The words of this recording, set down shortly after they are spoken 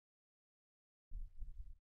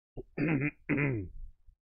Some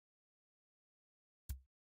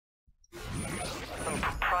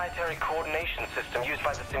proprietary coordination system used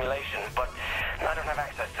by the simulation, but I don't have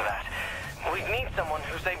access to that. We need someone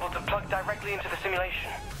who's able to plug directly into the simulation.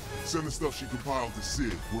 Send the stuff she compiled to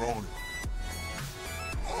Sid. We're on it.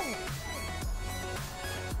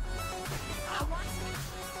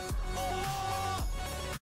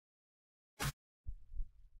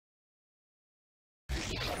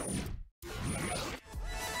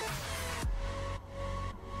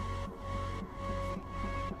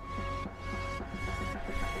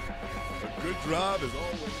 A good drive is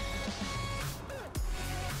always...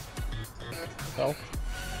 Oh.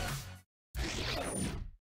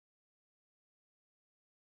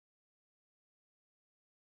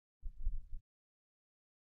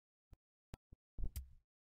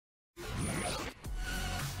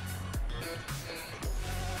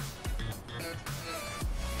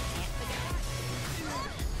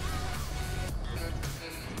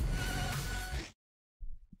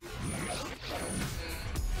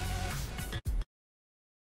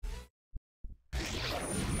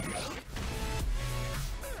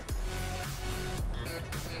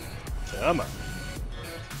 Come on.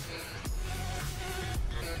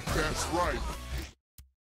 That's right.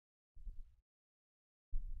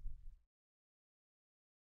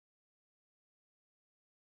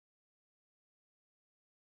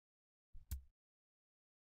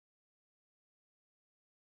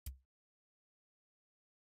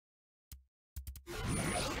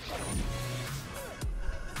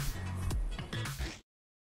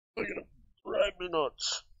 Look at him. Drive me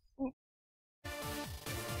nuts.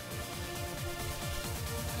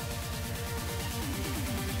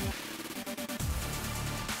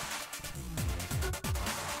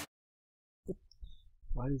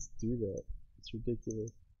 Why does it do that? It's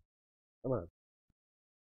ridiculous. Come on.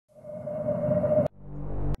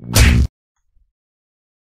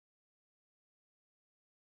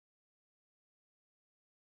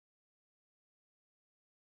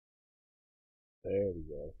 There we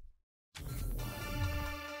go.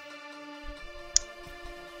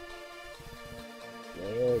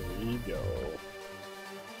 There we go.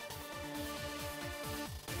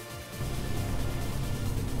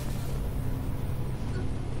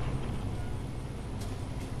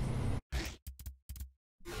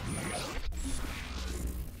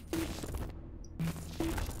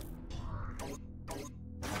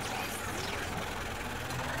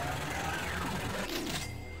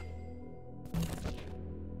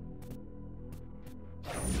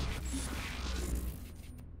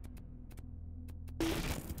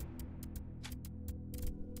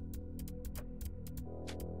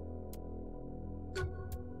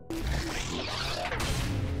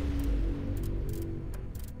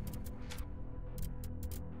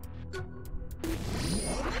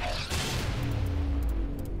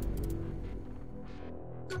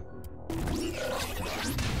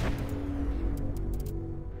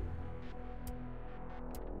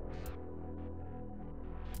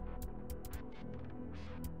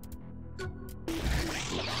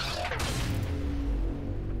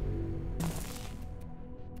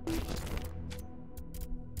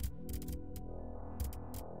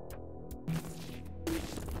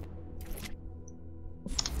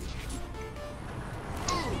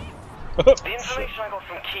 The information I got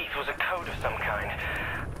from Keith was a code of some kind.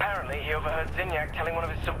 Apparently, he overheard Zinyak telling one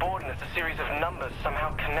of his subordinates a series of numbers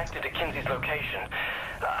somehow connected to Kinsey's location.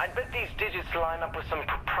 I bet these digits line up with some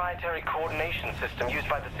proprietary coordination system used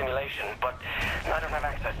by the simulation, but I don't have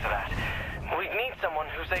access to that. We need someone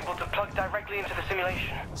who's able to plug directly into the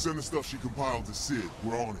simulation. Send the stuff she compiled to Sid.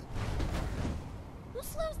 We're on it. Who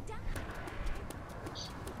slows down?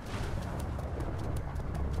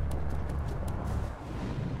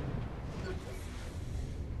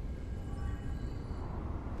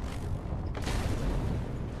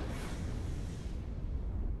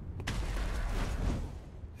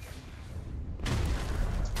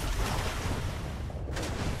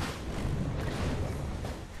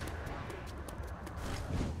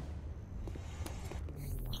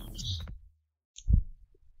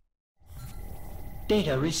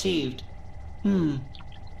 Data received.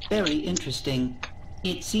 Very interesting.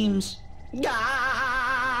 It seems...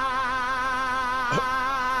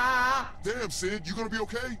 Damn, Sid, you gonna be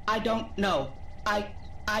okay? I don't know.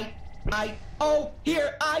 Oh,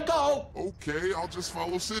 here I go! Okay, I'll just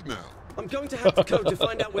follow Sid now. I'm going to hack the code to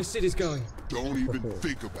find out where Sid is going. Don't even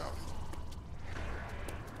think about it.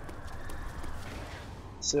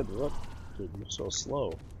 Sid, what? Dude, you're so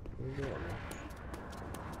slow. Where are you going, man?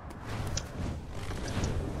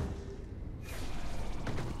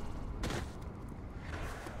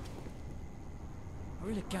 I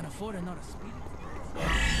really can't afford another speed.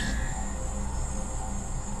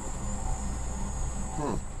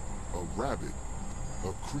 Huh. A rabbit.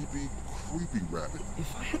 A creepy rabbit.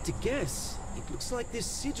 If I had to guess, it looks like this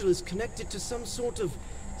sigil is connected to some sort of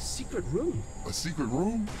secret room. A secret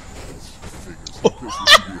room? Figures. How pissed would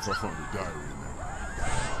she be if I found her diary in there?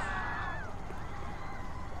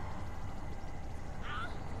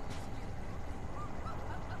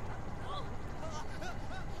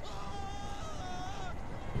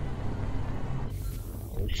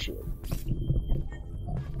 Oh shit.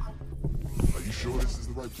 Are you sure this is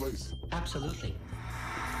the right place? Absolutely.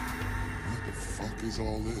 What the fuck is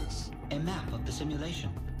all this? A map of the simulation.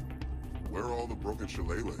 Where are all the broken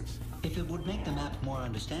shillelaghs? If it would make the map more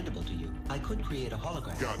understandable to you, I could create a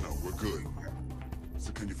hologram. God, no, we're good.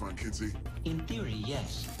 So can you find Kinsey? In theory,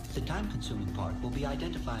 yes. The time-consuming part will be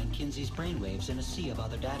identifying Kinsey's brainwaves in a sea of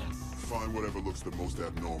other data. Find whatever looks the most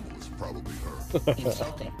abnormal is probably her.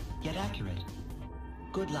 Insulting, yet accurate.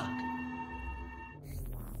 Good luck.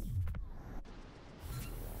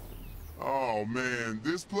 Oh man,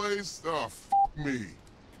 this place? Oh, f me.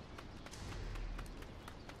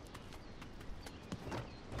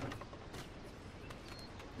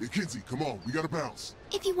 Hey, Kinsey, come on, we gotta bounce.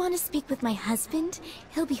 If you want to speak with my husband,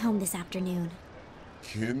 he'll be home this afternoon.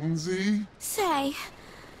 Kinsey? Say,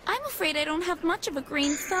 I'm afraid I don't have much of a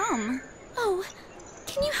green thumb. Oh,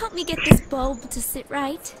 can you help me get this bulb to sit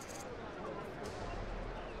right?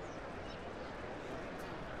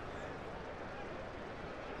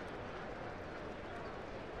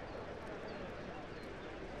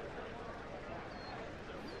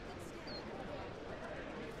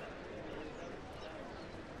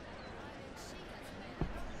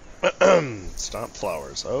 Stomp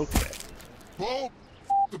flowers. Okay. Bulb?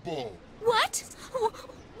 The bulb. What?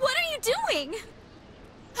 What are you doing?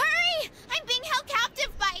 Hurry! I'm being held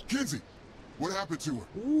captive by... Kinsey, what happened to her?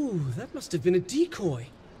 Ooh, that must have been a decoy.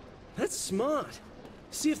 That's smart.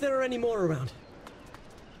 See if there are any more around.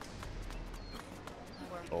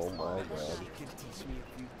 Oh my god. She can teach me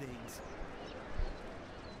a few things.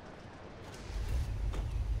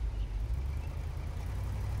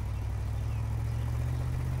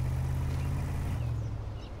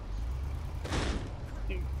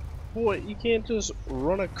 Boy, you can't just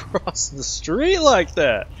run across the street like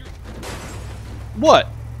that. What?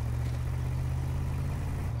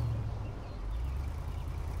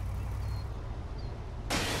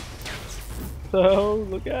 Oh,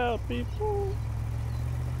 look out, people.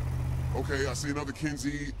 Okay, I see another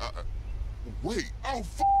Kinsey. Wait, oh,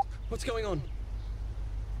 f***. What's going on?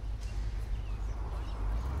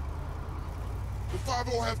 The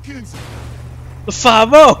 5-0 have Kinsey. The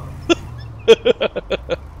 5-0!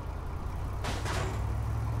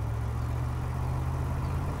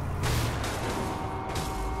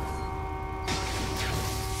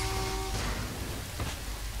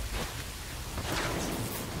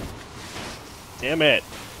 Damn it.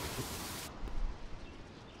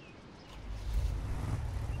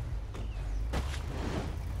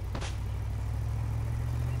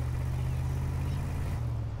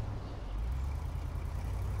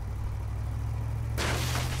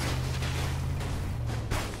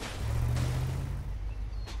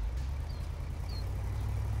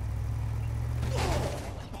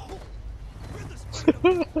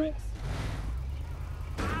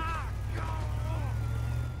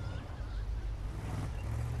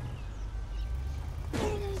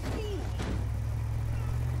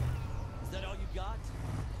 Is that all you got?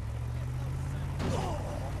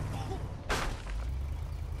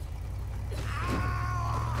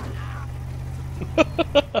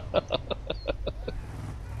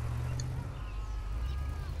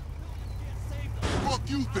 Fuck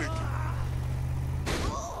you thinking?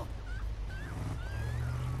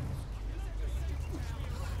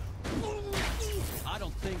 I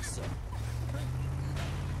don't think so.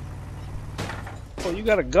 Oh, you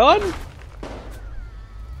got a gun?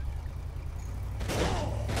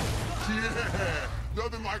 Yeah,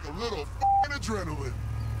 nothing like a little f***ing adrenaline.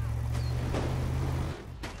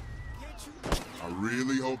 I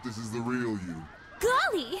really hope this is the real you.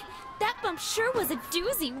 Golly! That bump sure was a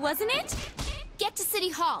doozy, wasn't it? Get to City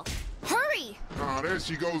Hall. Hurry! Ah, there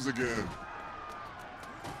she goes again.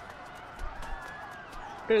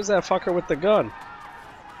 Here's that fucker with the gun.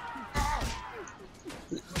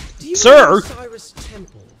 Do you Sir? know Cyrus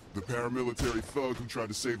Temple? The paramilitary thug who tried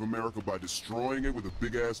to save America by destroying it with a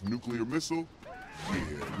big-ass nuclear missile? Yeah,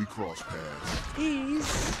 we crossed paths.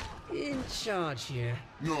 He's in charge here.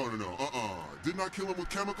 No. Didn't I kill him with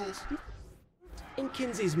chemicals? In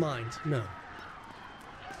Kinsey's mind, no.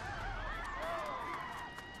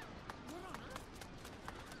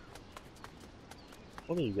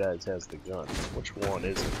 One of you guys has the gun. Which one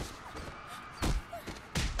is it?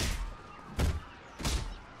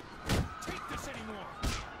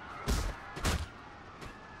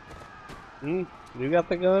 You got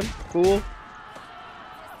the gun? Cool.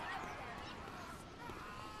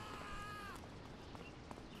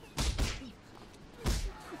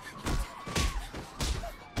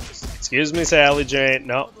 Excuse me, Sally Jane.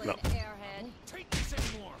 No, no.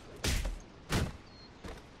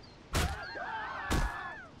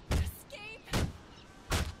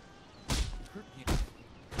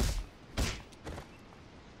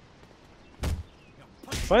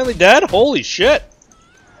 Finally dead? Holy shit!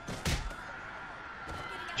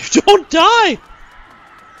 You don't die!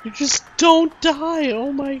 You just don't die!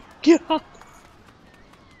 Oh my god!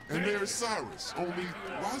 And there's Cyrus, only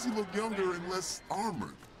why does he look younger and less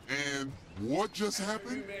armored? And what just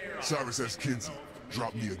happened? Cyrus asks Kinzie,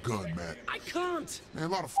 drop me a gun, Matt. I can't! Man, a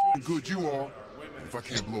lot of f***ing good you are. And if I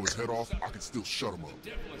can't blow his head off, I can still shut him up.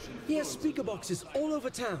 He has speaker boxes all over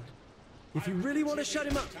town. If you really want to shut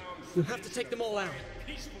him up, you'll have to take them all out.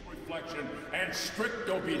 Peaceful reflection and strict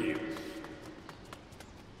obedience.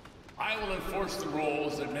 I will enforce the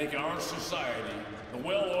rules that make our society the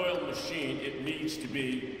well-oiled machine it needs to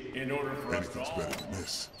be in order for us to Anything's all. better than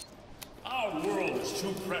this. Our world is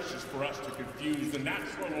too precious for us to confuse the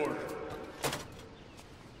natural order.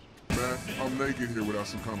 Matt, I'm naked here without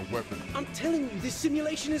some kind of weapon. I'm telling you, this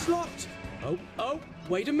simulation is locked. Oh,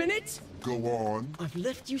 wait a minute. Go on. I've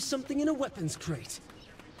left you something in a weapons crate.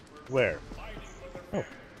 Where? Oh.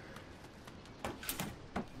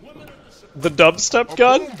 The dubstep A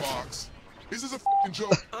gun? boombox? Is this a f***ing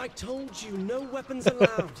joke? I told you, no weapons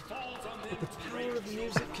allowed. But the power of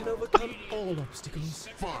music can overcome all obstacles.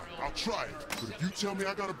 Fine, I'll try it. But if you tell me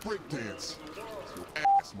I gotta break dance, your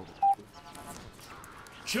ass, motherfucker.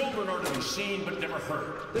 Children are to be seen but never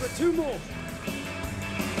heard. There are two more.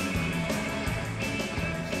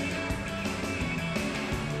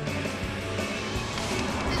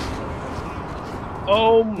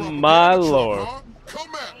 Oh my lord.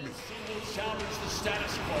 Come at me. Challenge the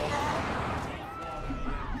status quo.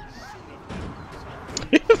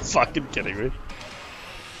 You're fucking kidding me.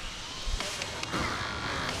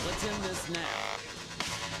 Let's end this now.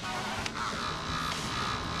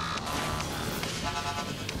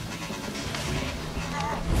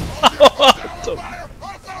 What the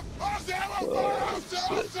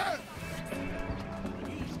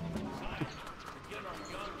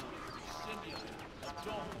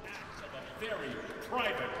Very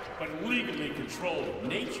private but legally controlled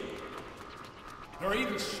nature. There are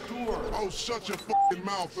even stores. Oh, shut your fucking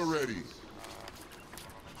mouth already.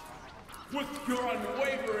 With your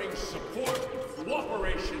unwavering support and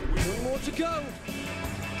cooperation, we One more to go.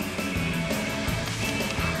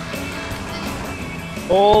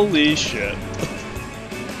 Holy shit.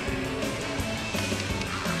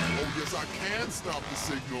 Oh, yes, I can stop the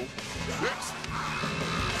signal. Yes.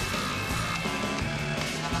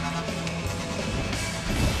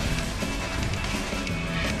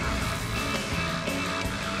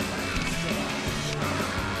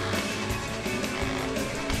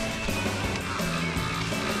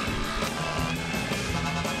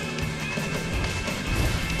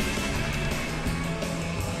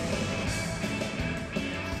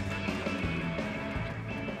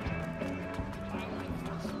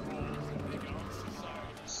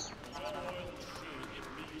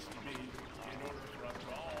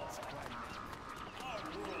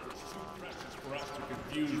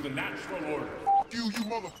 confuse the natural order. You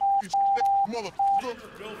motherfucker.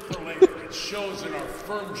 Built for labor. It shows in our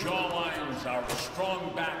firm jawlines, our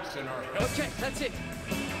strong backs, and our health. Okay, that's it.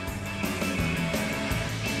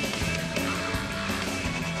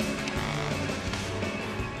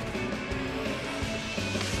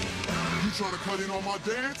 You trying to cut in on my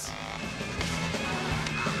dance?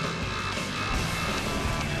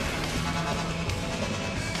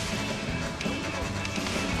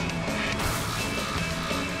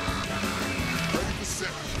 Ready for set.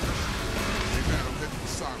 Hey man, I'm heading for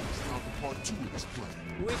Cyrus. Time for part 2 of this plan.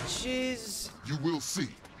 Which is... You will see,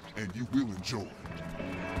 and you will enjoy.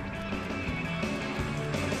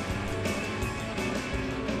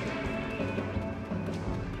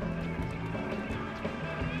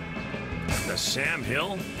 The Sam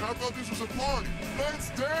Hill? I thought this was a party. Let's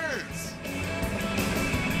dance!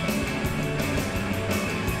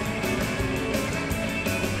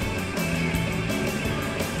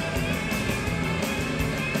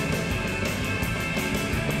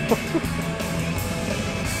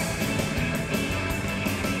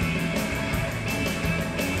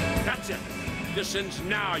 That's it. This ends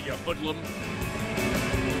now, you hoodlum.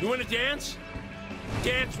 You want to dance?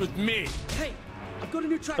 Dance with me. Hey, I've got a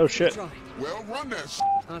new track Oh, for shit. you to try. Well, run that shit.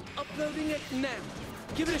 I'm uploading it now.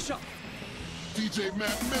 Give it a shot. DJ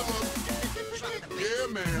Matt Miller. Yeah,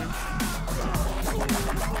 man.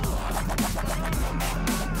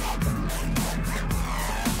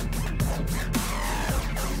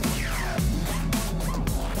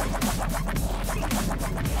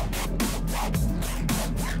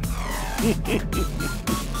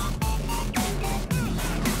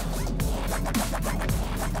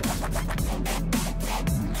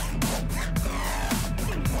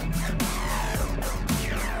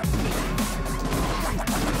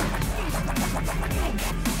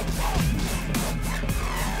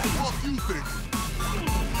 What you think?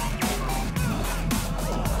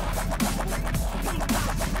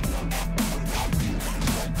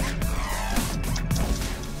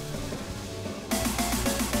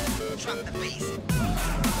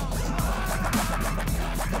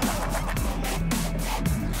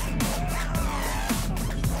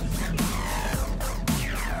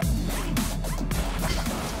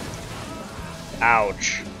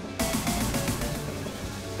 Ouch.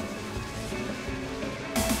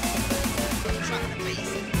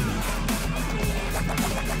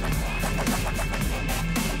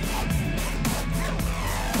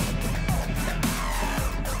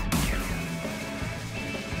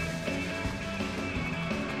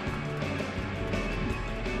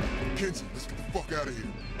 Kenzie, let's get the fuck out of here.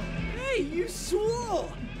 Hey, you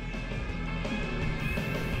swore!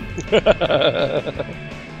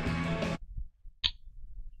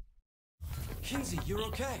 Kinsey, you're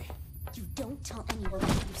okay. You don't tell anyone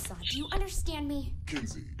what you saw. Do you understand me?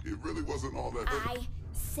 Kenzie, it really wasn't all that. I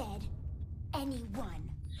said anyone.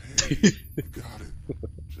 Hey, you got it.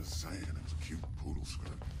 Just saying, it was a cute poodle skirt.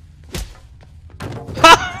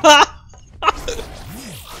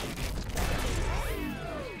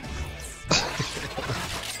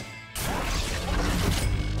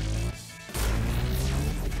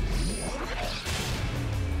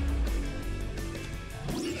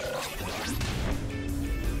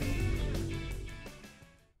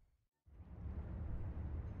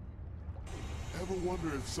 Ever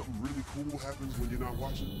wonder if something really cool happens when you're not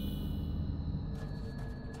watching?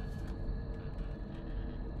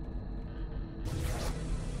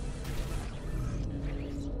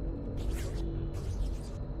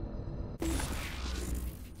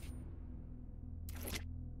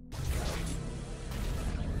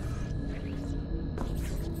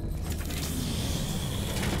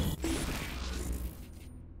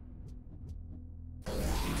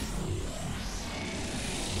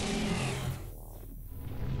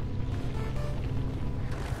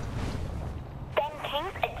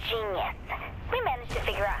 Genius. We managed to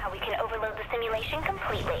figure out how we can overload the simulation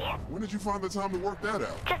completely. When did you find the time to work that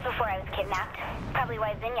out? Just before I was kidnapped. Probably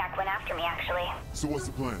why Zinyak went after me, actually. So what's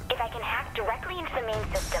the plan? If I can hack directly into the main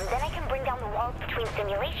system, then I can bring down the walls between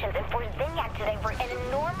simulations and force Zinyak to divert an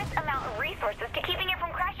enormous amount of resources to keeping it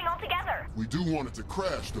from crashing altogether. We do want it to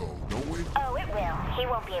crash, though, don't we? Oh, it will. He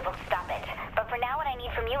won't be able to stop it. But for now, what I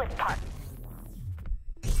need from you is parts.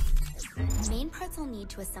 The main parts I'll need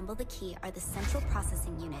to assemble the key are the central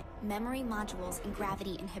processing unit, memory modules, and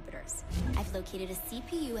gravity inhibitors. I've located a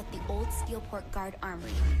CPU at the old Steelport Guard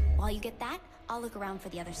Armory. While you get that, I'll look around for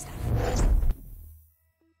the other stuff.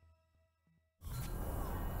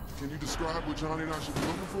 Can you describe what Johnny and I should be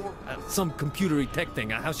looking for? Some computery tech thing.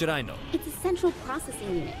 How should I know? It's a central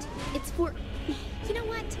processing unit. It's for... You know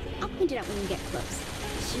what? I'll point it out when you get close.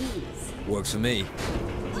 Jeez. Works for me.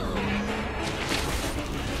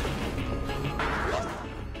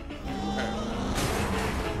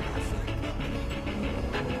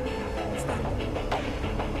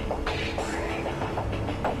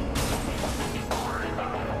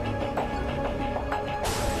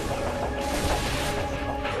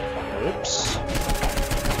 Oops.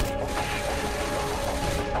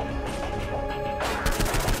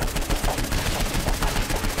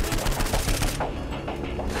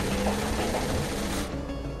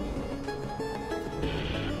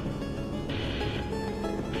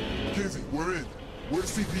 Kenzie, we're in.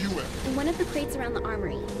 Where's the CPU at? In one of the crates around the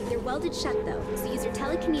armory. They're welded shut, though, so use your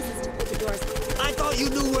telekinesis to pull the doors open. I thought you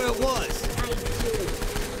knew where it was. I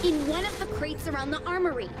do. In one of the crates around the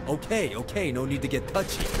armory. Okay, no need to get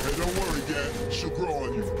touchy. Hey, don't worry, Dad. She'll grow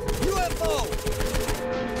on you. UFO!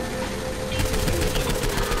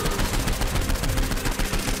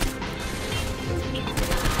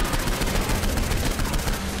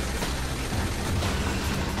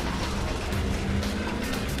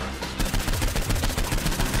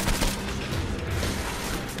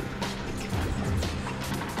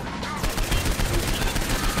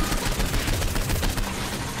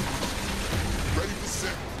 Ready for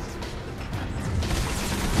set.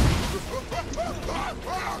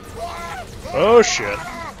 Oh shit.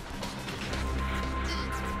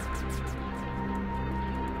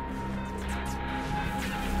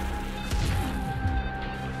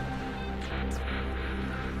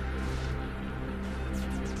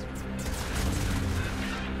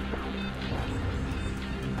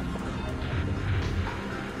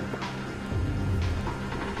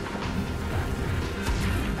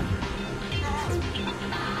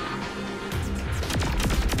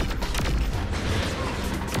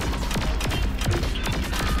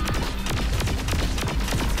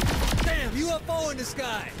 UFO in the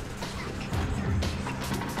sky!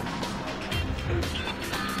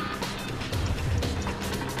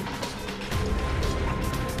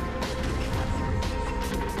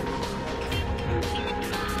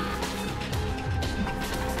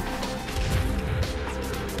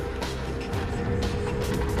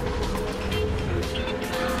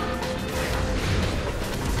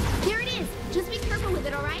 There it is! Just be careful with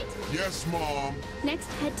it, alright? Yes, Mom. Next,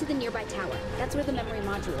 head to the nearby tower. That's where the memory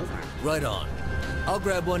modules are. Right on. I'll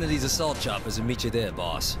grab one of these assault choppers and meet you there,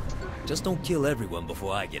 boss. Just don't kill everyone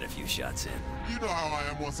before I get a few shots in. You know how I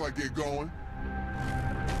am once I get going.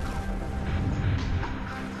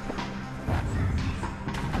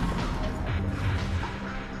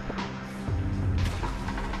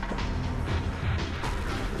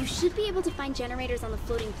 You should be able to find generators on the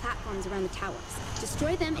floating platforms around the towers.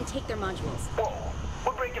 Destroy them and take their modules. Whoa,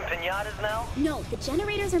 we're breaking pinatas now? No, the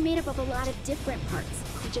generators are made up of a lot of different parts.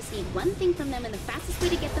 You just need one thing from them, and the fastest way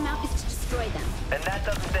to get them out is to destroy them. And that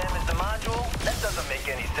doesn't damage the module? That doesn't make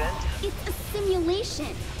any sense. It's a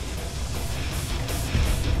simulation.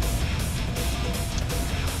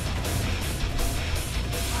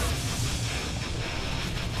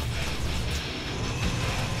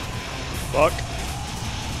 Fuck.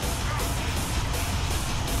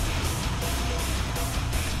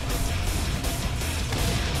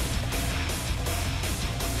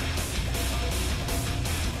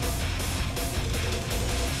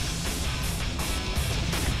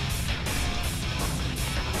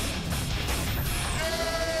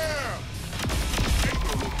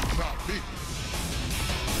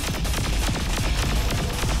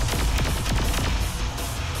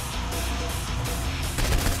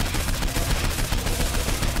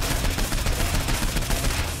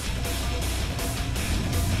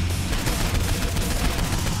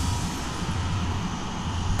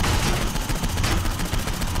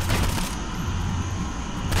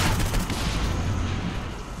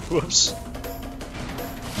 Whoops.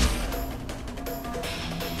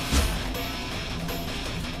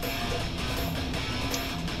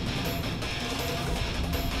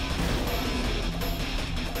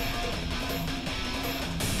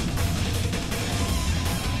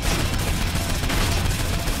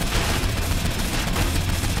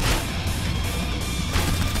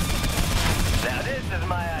 Now this is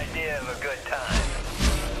my idea of a good time.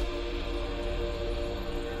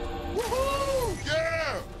 Woohoo!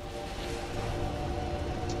 Yeah!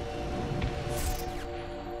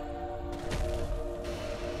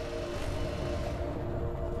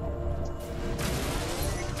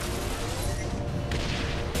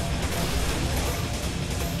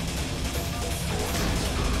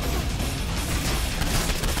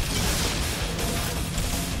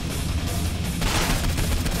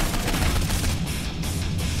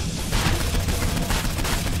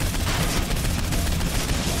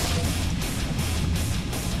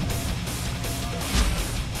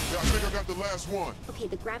 The last one. Okay,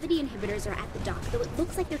 the gravity inhibitors are at the dock, though it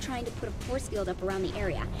looks like they're trying to put a force field up around the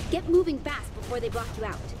area. Get moving fast before they block you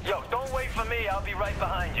out. Yo, don't wait for me. I'll be right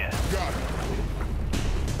behind you. Got it.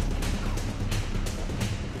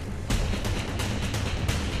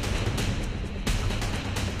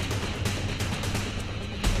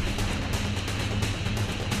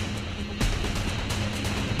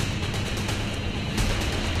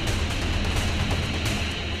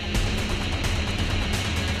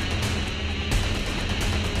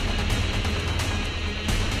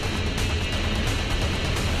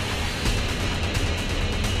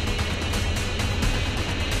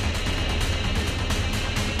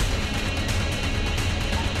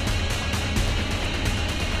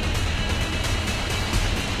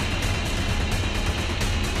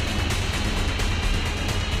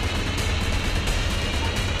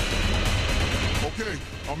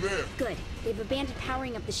 I'm there. Good. They've abandoned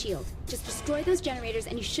powering up the shield. Just destroy those generators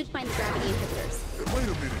and you should find the gravity inhibitors. Wait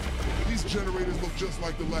a minute. These generators look just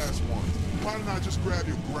like the last ones. Why didn't I just grab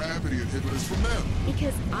your gravity inhibitors from them?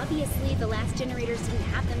 Because obviously the last generators didn't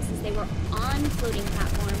have them since they were on floating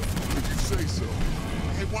platforms. If you say so.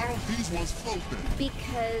 Hey, why don't these ones float then?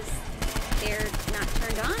 Because they're not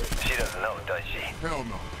turned on? She doesn't know, does she? Hell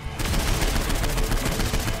no.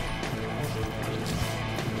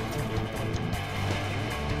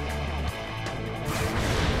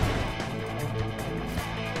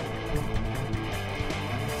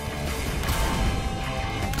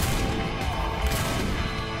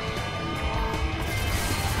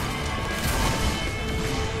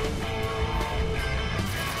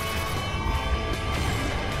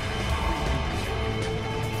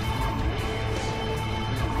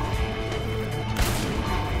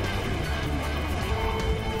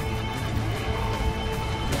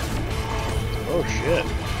 Oh shit.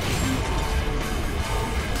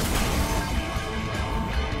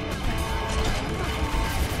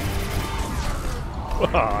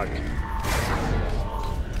 Fuck.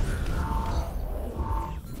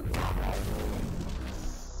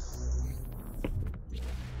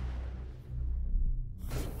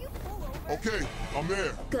 Okay, I'm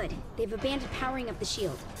there. Good. They've abandoned powering up the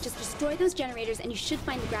shield. Just destroy those generators and you should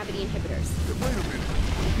find the gravity inhibitors. Hey, wait a minute.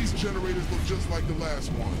 These generators look just like the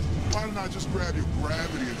last ones. Why didn't I just grab your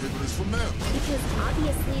gravity inhibitors from them? Because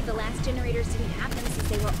obviously the last generators didn't have them since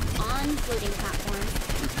they were on floating platforms.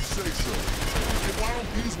 If you say so. Hey, why don't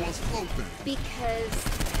these ones float then? Because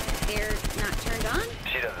they're not turned on?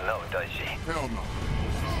 She doesn't know, does she? Hell no.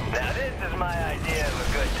 Now this is my idea of a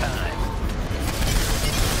good time.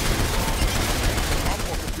 I'll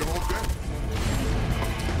fuck up your whole day.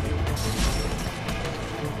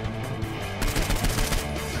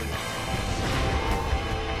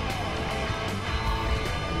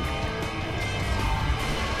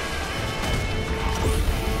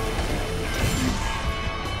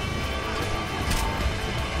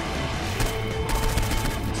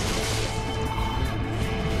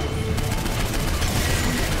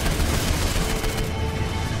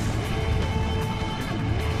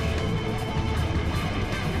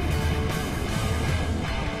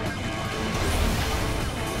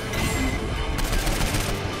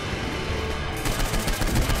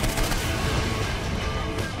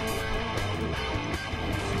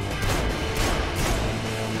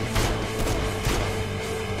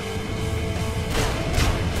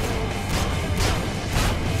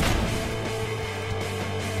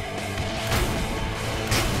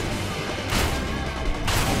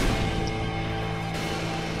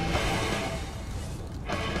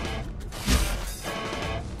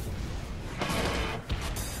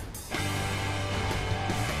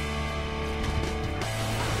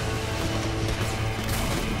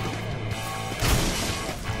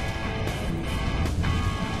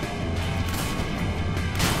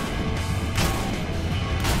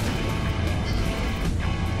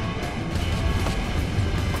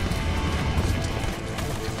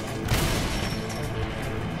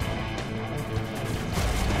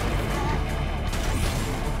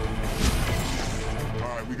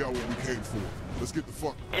 Let's get the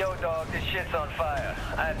fuck. Yo, dog, this shit's on fire.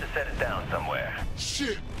 I have to set it down somewhere.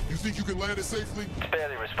 Shit! You think you can land it safely? It's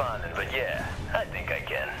barely responding, but yeah, I think I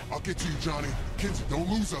can. I'll get to you, Johnny. Kinzie, don't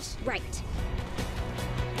lose us. Right.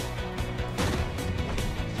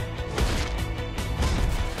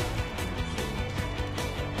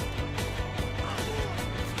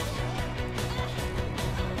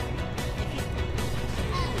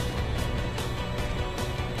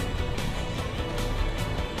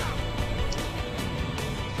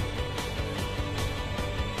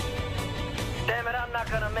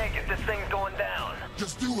 Gonna make it. This thing's going down.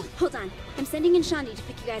 Just do it. Hold on. I'm sending in Shandi to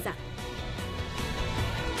pick you guys up.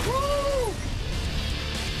 Woo!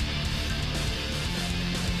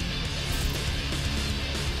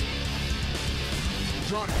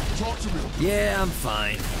 Johnny, talk to me. Yeah, I'm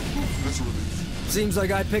fine. That's a relief. Seems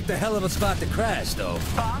like I picked a hell of a spot to crash, though.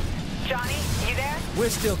 Boss? Johnny? You there? We're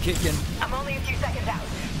still kicking. I'm only a few seconds out.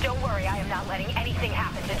 Don't worry, I am not letting anything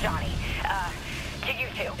happen to Johnny. To you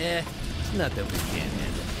two. Not that we can't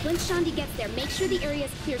handle. Once Shandi gets there, make sure the area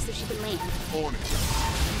is clear so she can land. On it.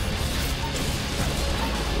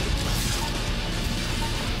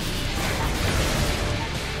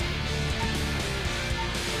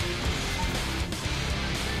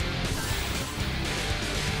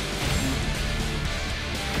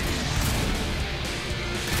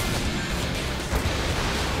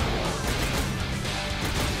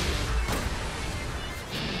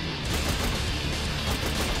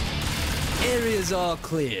 Area's all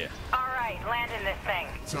clear. All right, land in this thing.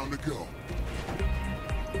 Time to go.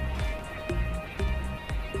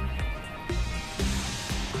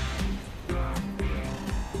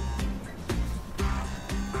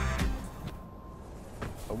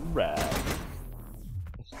 All right.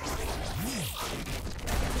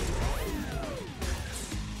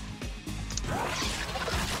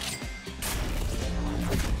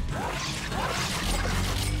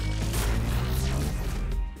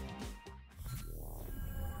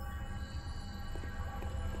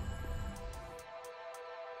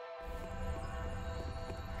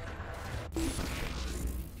 Is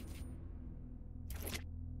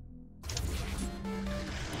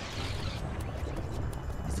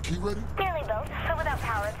the key ready? Nearly built, so without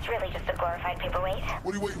power, it's really just a glorified paperweight.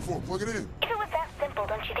 What are you waiting for? Plug it in. If it was that simple,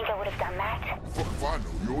 don't you think I would have done that? Fuck if I know.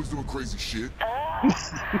 You're always doing crazy shit.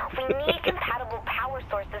 We need compatible power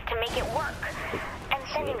sources to make it work. And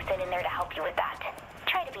sending Sid in there to help you with that.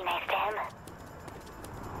 Try to be nice to him.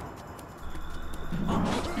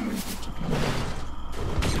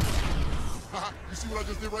 You see what I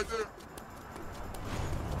just did right there?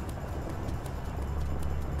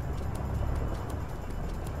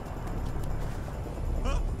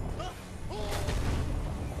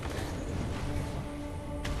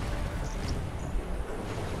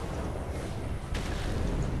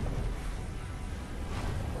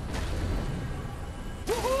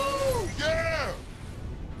 Woohoo! Yeah!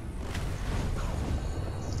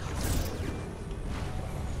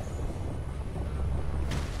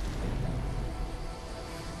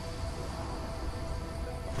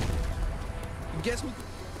 Guess we...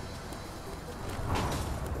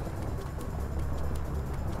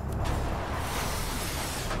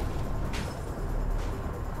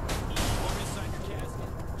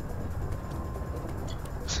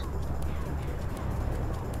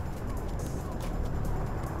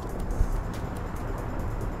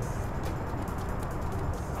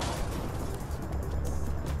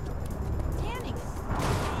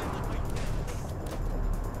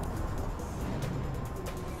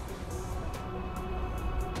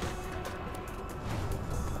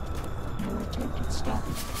 Stop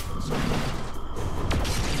it.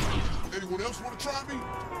 Anyone else want to try me?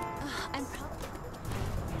 I'm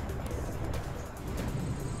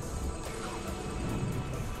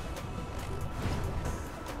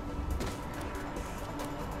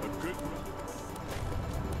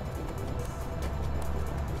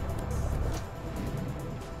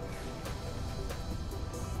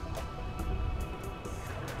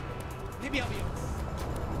Maybe I'll be...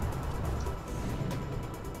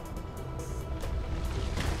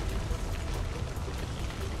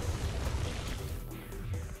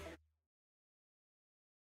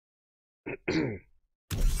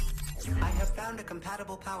 I have found a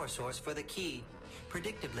compatible power source for the key.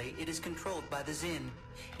 Predictably, it is controlled by the Zin.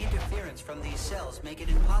 Interference from these cells make it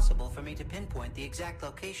impossible for me to pinpoint the exact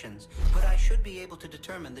locations, but I should be able to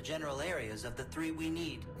determine the general areas of the three we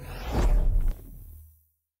need.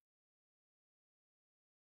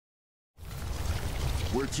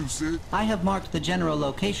 Where to, Sid? I have marked the general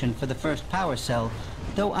location for the first power cell,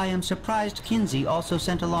 though I am surprised Kinsey also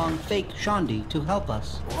sent along fake Shondi to help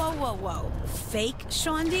us. Whoa, whoa, whoa. Fake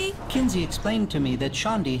Shondi? Kinsey explained to me that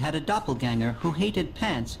Shondi had a doppelganger who hated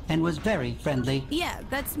pants and was very friendly. Yeah,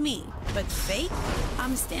 that's me. But fake?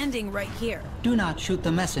 I'm standing right here. Do not shoot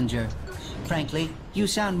the messenger. Frankly, you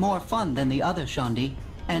sound more fun than the other Shondi,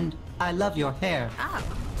 and I love your hair. Oh,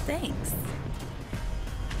 thanks.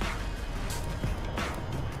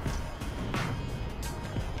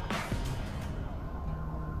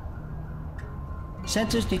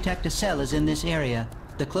 Sensors detect a cell is in this area.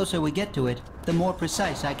 The closer we get to it, the more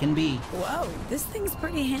precise I can be. Whoa, this thing's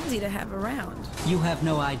pretty handy to have around. You have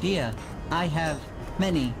no idea. I have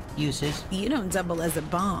many uses. You don't double as a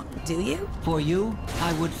bomb, do you? For you,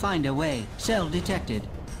 I would find a way. Cell detected.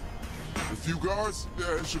 A few guards?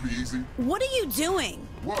 Yeah, it should be easy. What are you doing?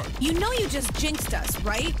 What? You know you just jinxed us,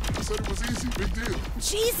 right? I said it was easy. Big deal.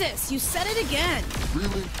 Jesus, you said it again.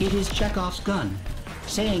 Really? It is Chekhov's gun.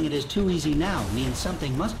 Saying it is too easy now means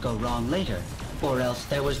something must go wrong later, or else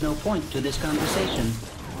there was no point to this conversation.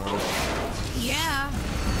 Yeah.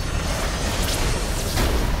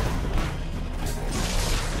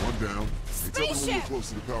 One down. Hey, tell me when we're close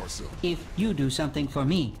to the power cell. If you do something for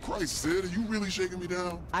me. Christ, Sid, are you really shaking me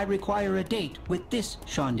down? I require a date with this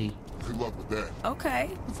Shondi. Good luck with that. Okay.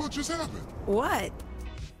 The fuck just happened? What?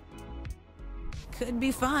 Could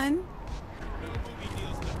be fun.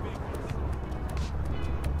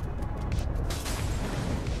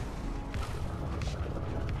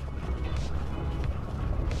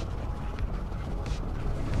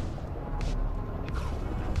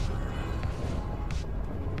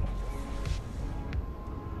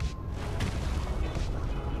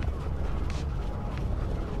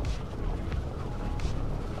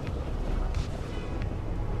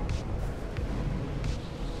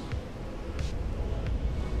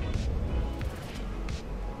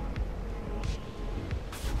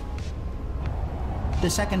 The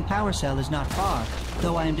second power cell is not far,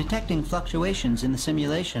 though I am detecting fluctuations in the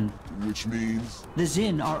simulation. Which means? The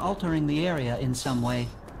Zin are altering the area in some way.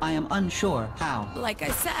 I am unsure how. Like I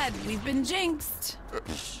said, we've been jinxed.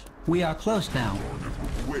 We are close now.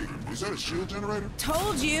 Wait, is that a shield generator?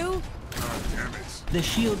 Told you! God damn it. The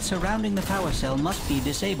shield surrounding the power cell must be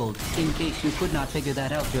disabled, in case you could not figure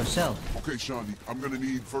that out yourself. Okay, Shaundi, I'm gonna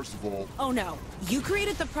need, first of all... Oh no. You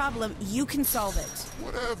created the problem, you can solve it.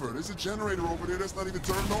 Whatever, there's a generator over there that's not even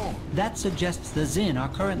turned on. That suggests the Zin are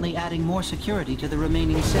currently adding more security to the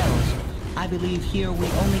remaining cells. I believe here we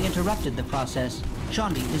only interrupted the process.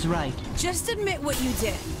 Shaundi is right. Just admit what you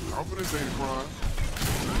did. Confidence ain't a crime.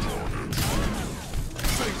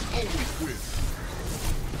 Saints always win.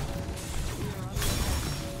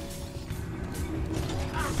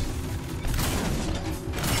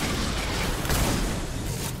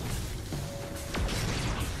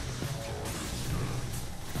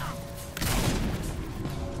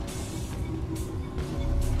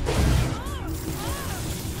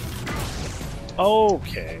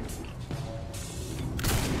 Okay.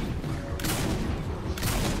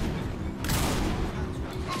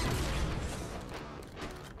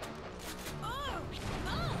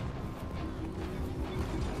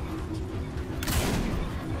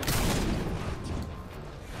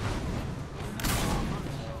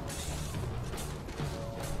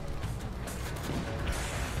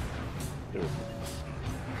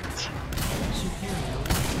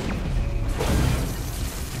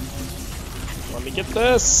 Let me get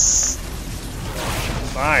this.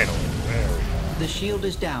 Finally, there we go. The shield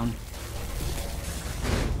is down.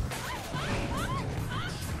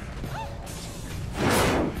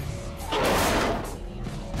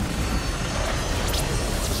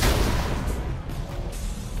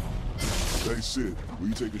 Hey Sid, will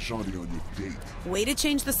you take a Shaundi on your date? Way to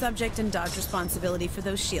change the subject and dodge responsibility for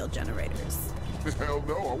those shield generators. Hell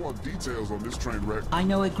no, I want details on this train wreck. I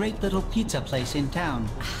know a great little pizza place in town.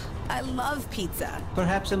 I love pizza.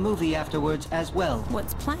 Perhaps a movie afterwards as well.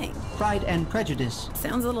 What's playing? Pride and Prejudice.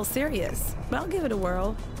 Sounds a little serious, but I'll give it a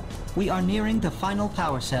whirl. We are nearing the final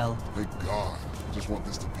power cell. Thank God. I just want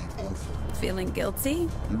this to be over. Feeling guilty?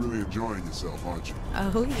 You're really enjoying yourself, aren't you?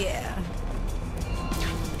 Oh yeah.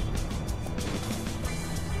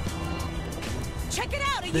 Check it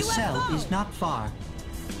out, a The UFO! cell is not far.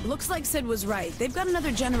 Looks like Sid was right. They've got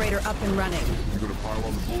another generator up and running. You gonna pile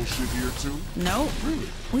on the bullshit here too? No. Really?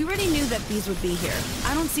 We already knew that these would be here.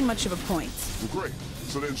 I don't see much of a point. Well, great.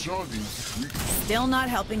 So then Shaundi, Still not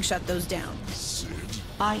helping shut those down. Sid.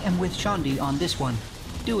 I am with Shaundi on this one.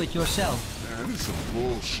 Do it yourself. Man, this is some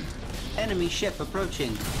bullshit. Enemy ship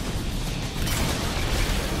approaching.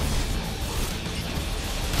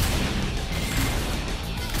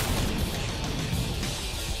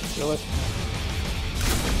 Really?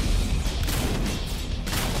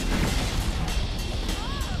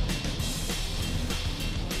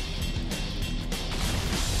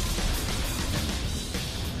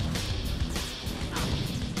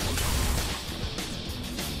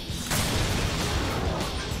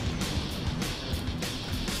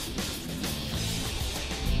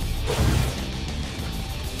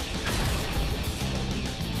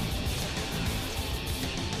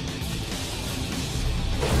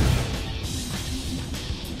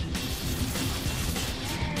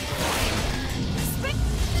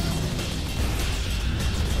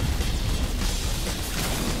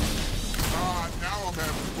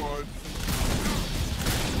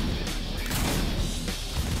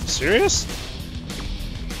 Serious?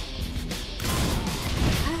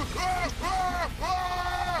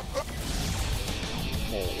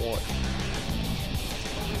 Oh, what?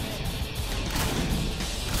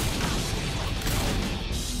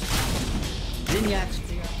 Zinyax.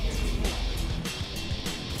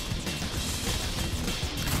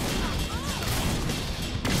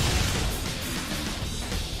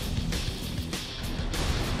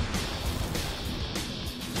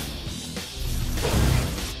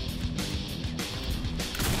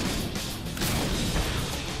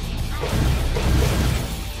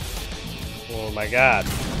 Oh my god.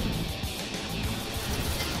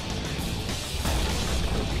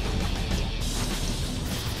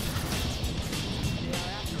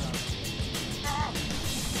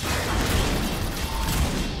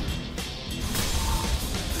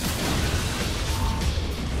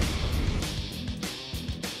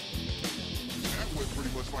 That went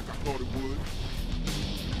pretty much like I thought it would.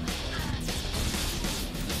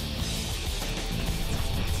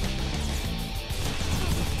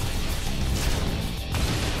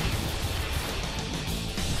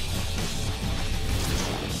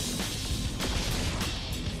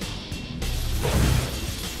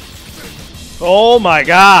 Oh my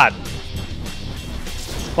god!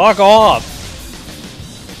 Fuck off!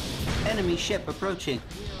 Enemy ship approaching.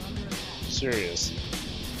 Serious.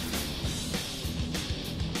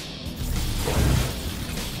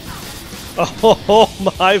 Oh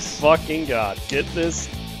my fucking god. Get this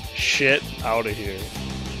shit out of here.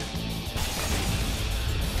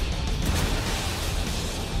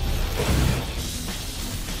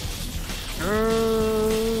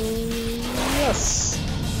 Yes.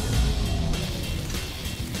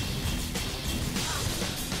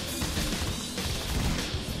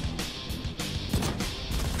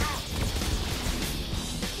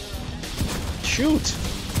 Shoot.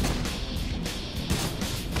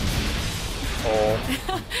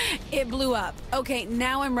 Oh. It blew up. Okay,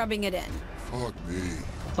 now I'm rubbing it in. Fuck me.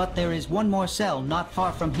 But there is one more cell not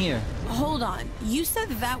far from here. Hold on. You said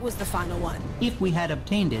that was the final one. If we had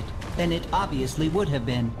obtained it, then it obviously would have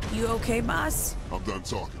been. You okay, boss? I'm done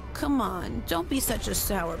talking. Come on, don't be such a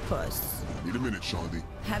sourpuss. Need a minute, Shondi.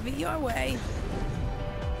 Have it your way.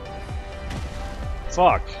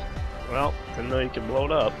 Fuck. Well, didn't know you could blow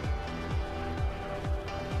it up.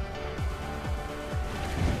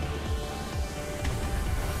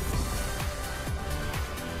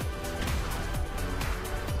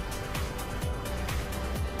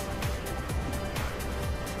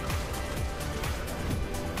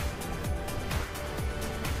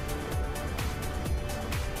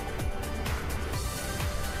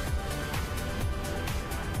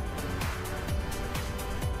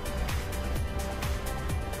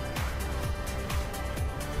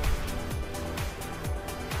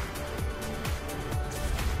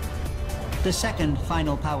 The second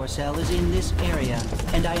final power cell is in this area,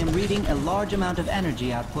 and I am reading a large amount of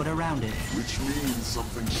energy output around it. Which means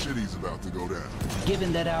something shitty's about to go down.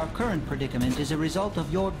 Given that our current predicament is a result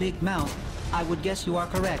of your big mouth, I would guess you are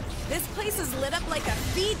correct. This place is lit up like a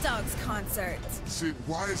Feed Dogs concert. Sid,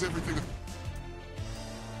 why is everything...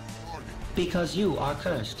 Because you are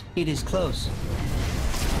cursed. It is close.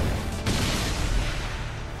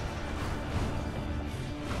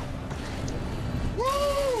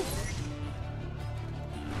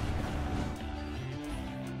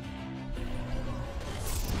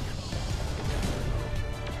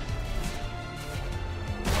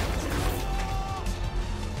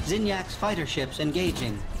 Zinyak's fighter ships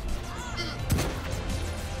engaging.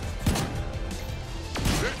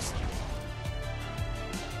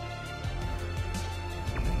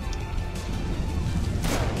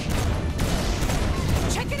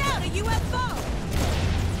 Check it out, a UFO!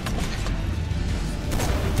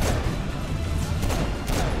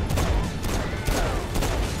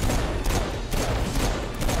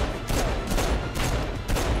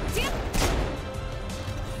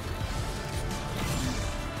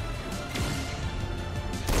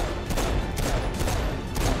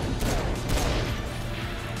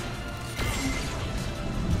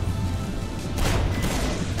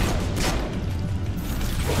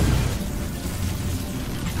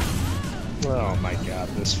 Oh my god,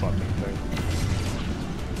 this fucking thing.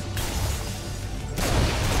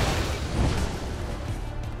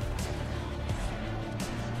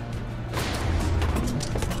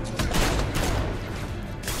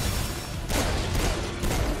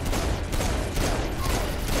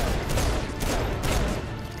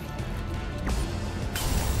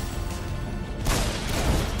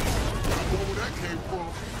 Where that came from?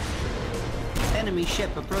 Enemy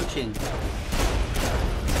ship approaching.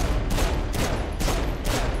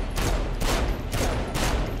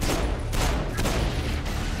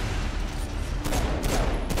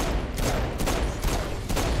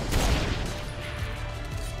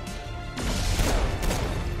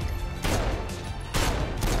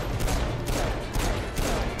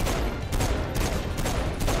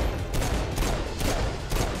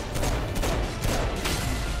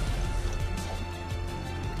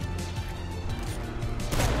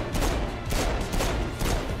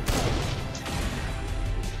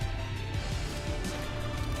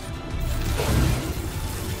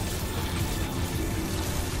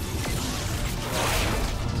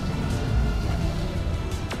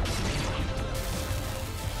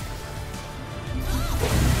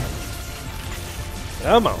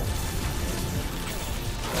 Come on.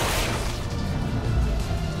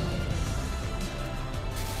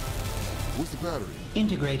 What's the battery?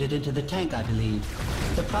 Integrated into the tank, I believe.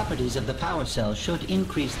 The properties of the power cell should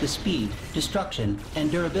increase the speed, destruction,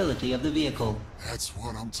 and durability of the vehicle. That's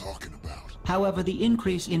what I'm talking about. However, the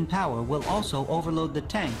increase in power will also overload the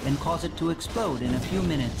tank and cause it to explode in a few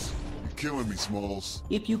minutes. You're killing me, Smalls.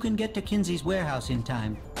 If you can get to Kinsey's warehouse in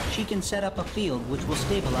time, she can set up a field which will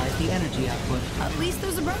stabilize the energy output. At least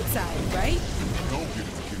there's a roadside, right? Don't get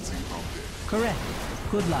it to Kinsey, I'm dead. Correct.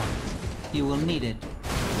 Good luck. You will need it.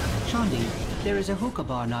 Shondi, there is a hookah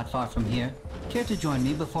bar not far from here. Care to join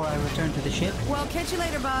me before I return to the ship? Well, catch you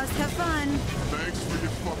later, boss. Have fun. Thanks for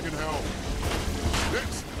your fucking help.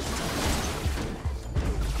 Next.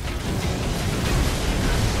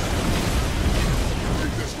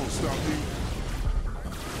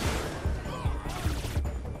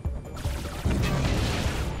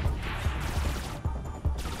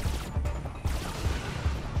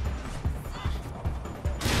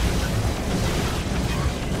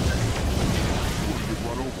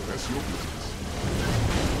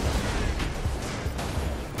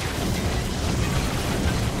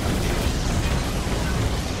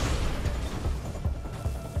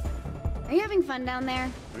 fun down there?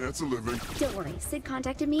 Yeah, it's a living. Don't worry, Sid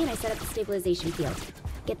contacted me and I set up the stabilization field.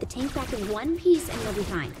 Get the tank back in one piece and you'll be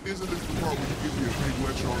fine. Isn't this the part where you give me a big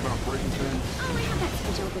lecture on not breaking things? Oh, I have that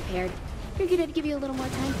schedule prepared. Figured I'd give you a little more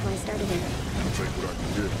time before I started it. I'll take what I can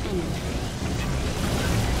get.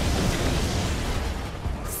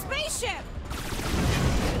 Spaceship!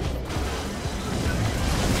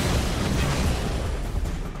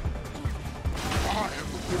 I am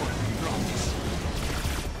the one who knows.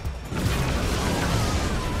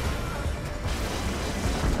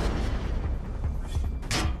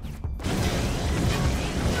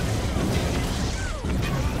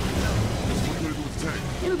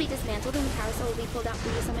 It'll be dismantled and the power cell will be pulled out for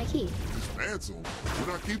use on my key. Dismantled?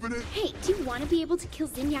 We're not keeping it? Hey, do you want to be able to kill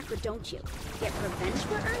Zinyak or don't you? Get revenge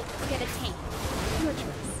for Earth or get a tank? Your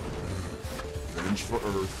choice. Revenge for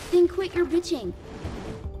Earth. Then quit your bitching.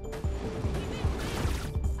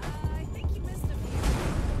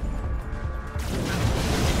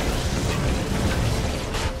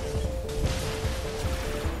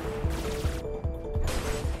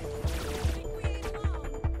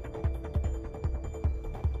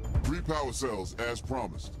 Power cells, as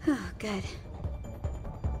promised. Oh, good.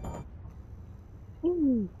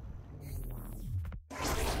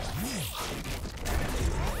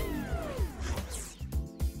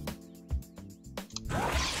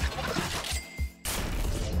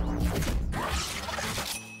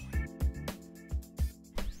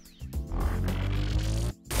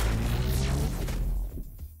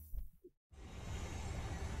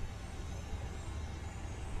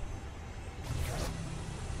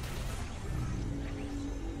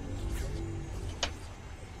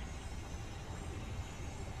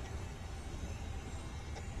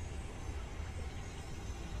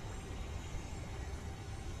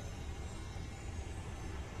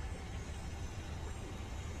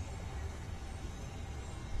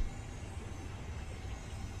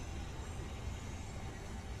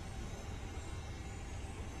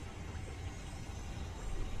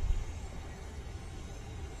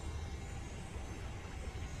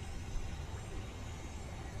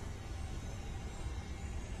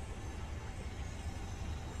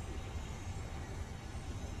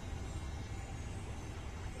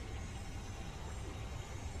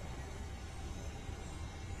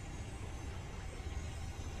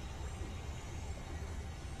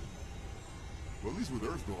 Well, at least with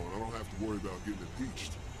Earth gone, I don't have to worry about getting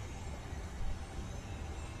impeached.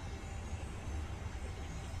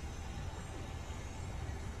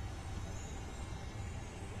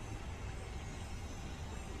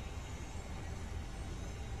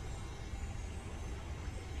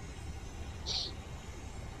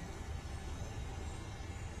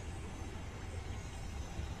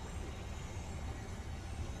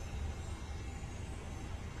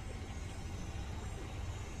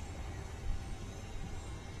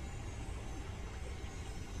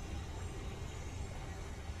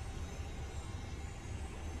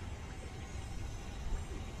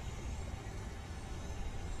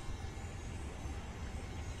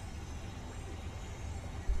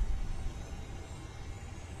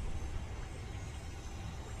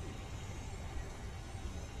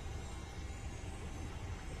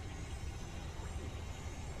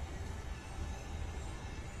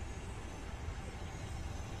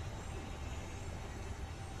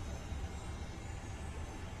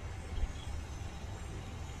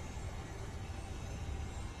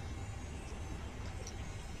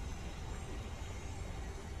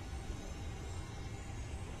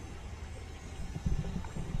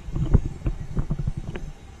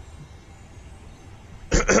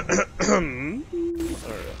 Alright,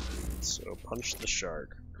 so punch the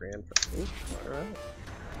shark. Alright.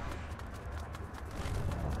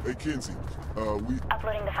 Hey, Kinzie, we...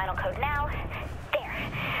 Uploading the final code now.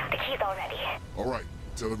 There. The key's all ready. Alright,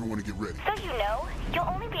 tell everyone to get ready. So you know, you'll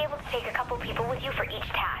only be able to take a couple people with you for each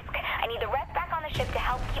task. I need the rest back on the ship to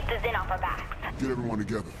help keep the Zin off our backs. Get everyone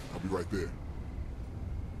together. I'll be right there.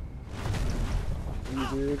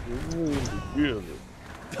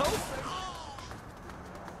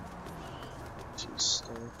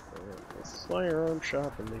 Let's fly our own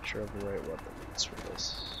shop and make sure I have the right weapons for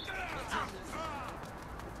this.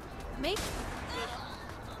 Make.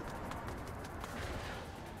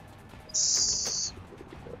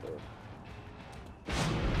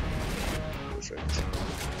 Perfect.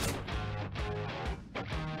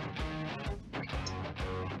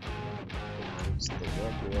 It's the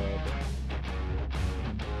web.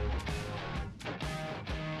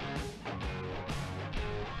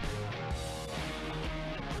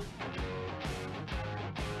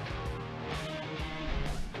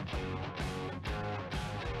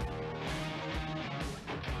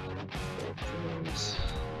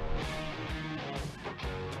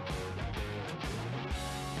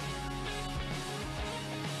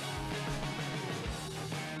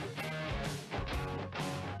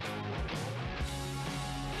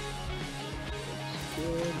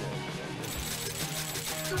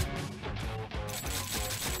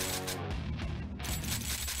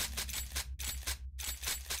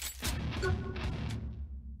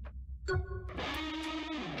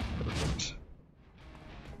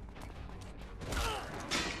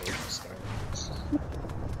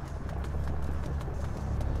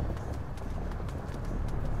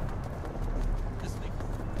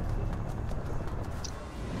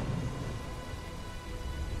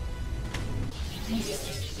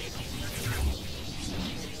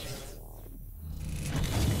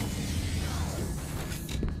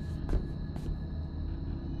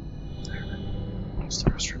 use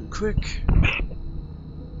the restroom quick.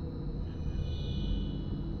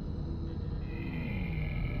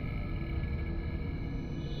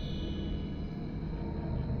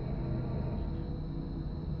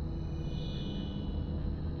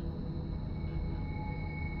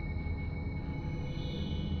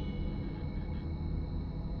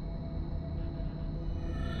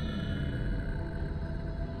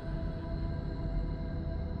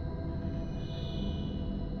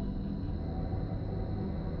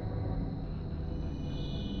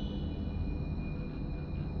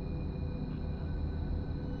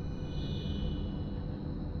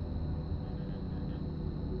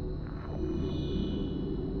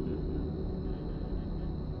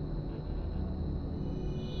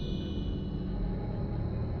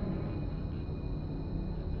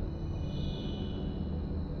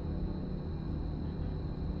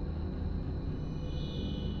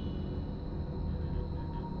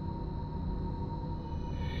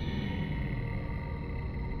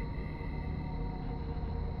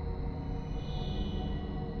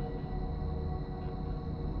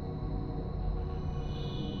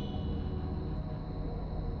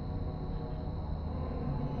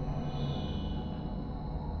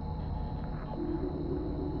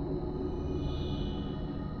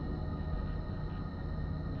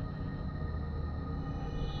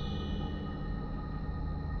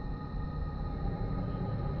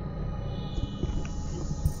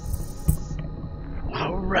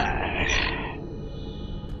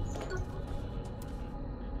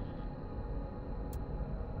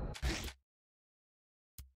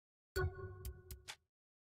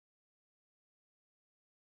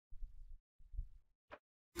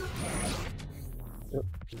 Yep,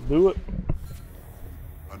 do it.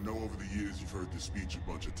 I know over the years you've heard this speech a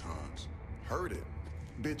bunch of times. Heard it?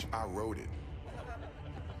 Bitch, I wrote it.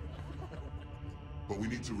 But we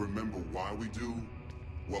need to remember why we do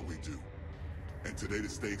what we do. And today the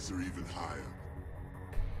stakes are even higher.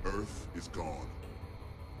 Earth is gone.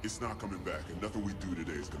 It's not coming back, and nothing we do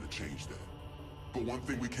today is gonna change that. But one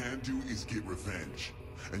thing we can do is get revenge.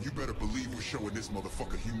 And you better believe we're showing this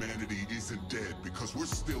motherfucker humanity isn't dead, because we're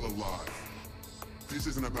still alive. This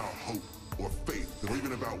isn't about hope or faith or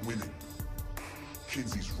even about winning.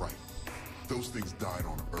 Kinsey's right. Those things died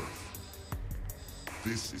on Earth.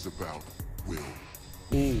 This is about will.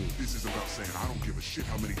 This is about saying, I don't give a shit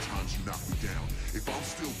how many times you knock me down. If I'm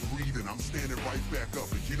still breathing, I'm standing right back up.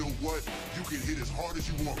 And you know what? You can hit as hard as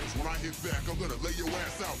you want, because when I hit back, I'm gonna lay your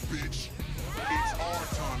ass out, bitch. It's our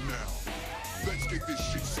time now. Let's get this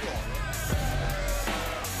shit started.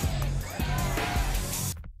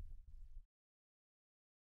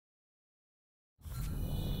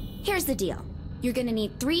 Here's the deal. You're gonna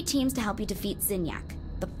need 3 teams to help you defeat Zinyak.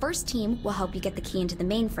 The first team will help you get the key into the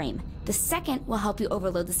mainframe. The second will help you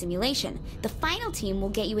overload the simulation. The final team will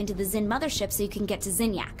get you into the Zin mothership so you can get to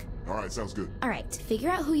Zinyak. Alright, sounds good. Alright, figure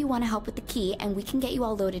out who you want to help with the key and we can get you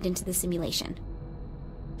all loaded into the simulation.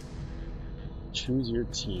 Choose your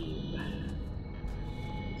team.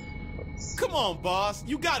 Come on, boss.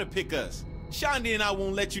 You gotta pick us. Shandi and I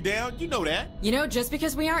won't let you down. You know that. You know, just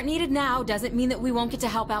because we aren't needed now doesn't mean that we won't get to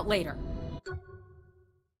help out later.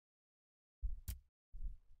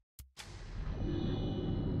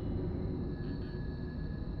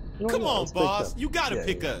 Come on, boss. You gotta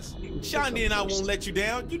pick us. Shandi and I won't let you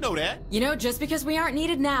down. You know that. You know, just because we aren't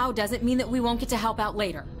needed now doesn't mean that we won't get to help out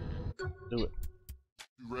later. Do it.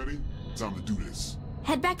 You ready? Time to do this.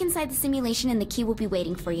 Head back inside the simulation and the key will be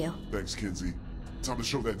waiting for you. Thanks, Kinsey. Time to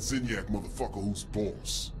show that Zinyak motherfucker who's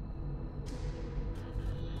boss.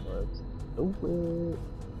 Let's do it.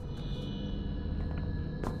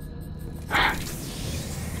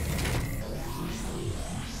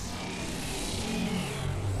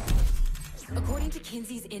 According to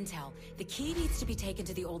Kinsey's intel, the key needs to be taken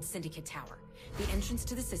to the old Syndicate Tower. The entrance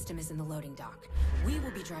to the system is in the loading dock. We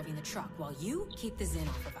will be driving the truck while you keep the Zin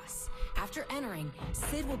off of us. After entering,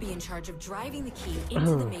 Sid will be in charge of driving the key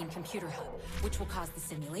into the main computer hub, which will cause the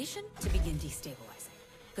simulation to begin destabilizing.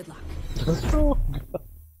 Good luck.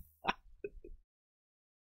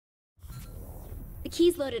 The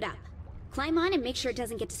key's loaded up. Climb on and make sure it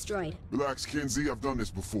doesn't get destroyed. Relax, Kinsey. I've done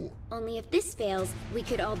this before. Only if this fails, we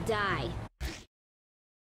could all die.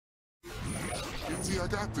 Kinsey, I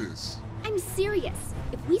got this. I'm serious.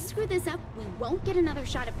 If we screw this up, we won't get another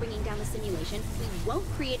shot at bringing down the simulation, we won't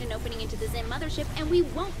create an opening into the Zin mothership, and we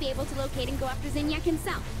won't be able to locate and go after Zinyak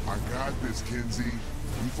himself. I got this, Kinsey.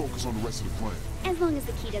 We focus on the rest of the plan. As long as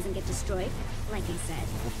the key doesn't get destroyed, like I said.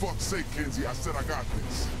 For fuck's sake, Kinsey, I said I got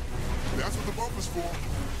this. That's what the bumper's for.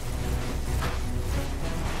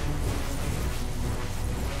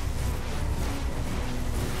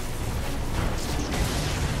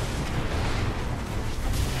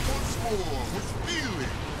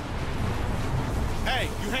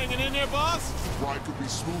 boss. Ride could be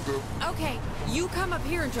smoother. Okay, you come up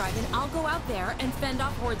here and drive, and I'll go out there and fend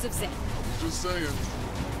off hordes of Zin. Just saying.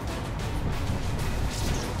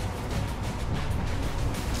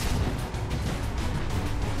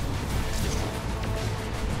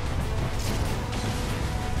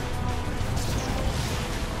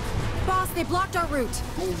 Boss, they blocked our route.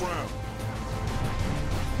 Go around.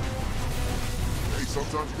 Hey,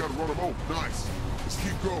 sometimes you gotta run them over. Nice. Let's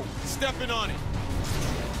keep going. Stepping on it.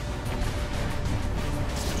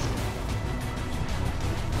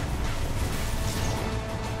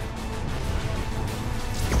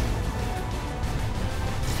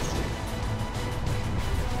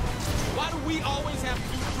 Why do we always have to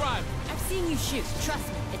do the driving? I've seen you shoot. Trust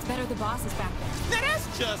me, it's better the boss is back there. Now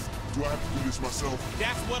that's just... Do I have to do this myself?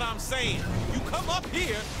 That's what I'm saying. You come up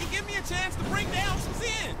here and give me a chance to bring down some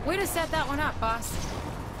Zin. Way to set that one up, boss.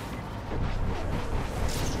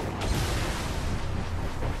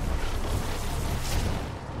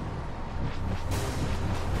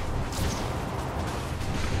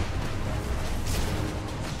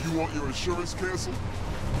 You want your insurance canceled?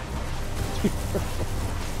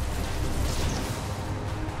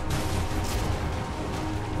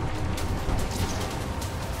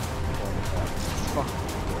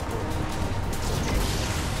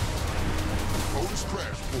 Otis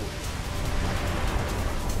crash boys.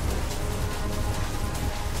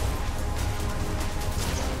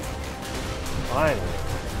 Finally.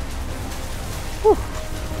 Whew.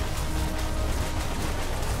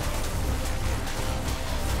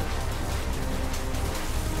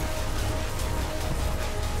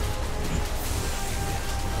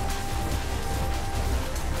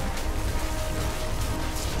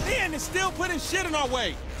 Man, they're still putting shit in our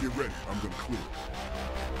way. Get ready. I'm gonna clear it.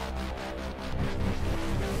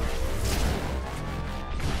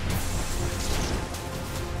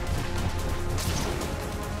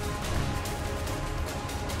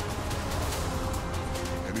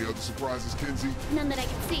 Any other surprises, Kinzie? None that I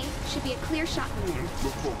can see. Should be a clear shot from there.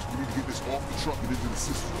 Look, folks, we need to get this off the truck and into the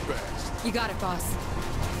system fast. You got it, boss.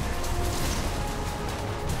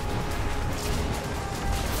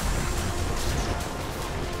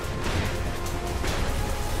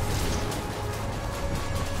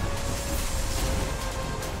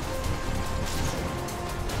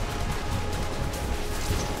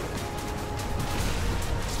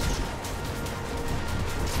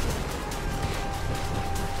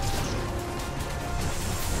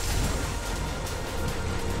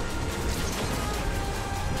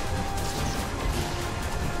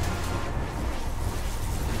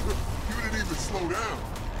 You didn't even slow down.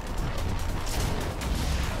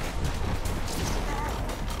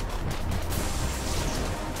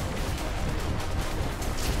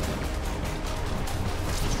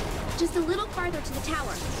 Just a little farther to the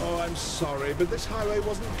tower. Oh, I'm sorry, but this highway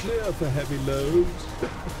wasn't clear for heavy loads.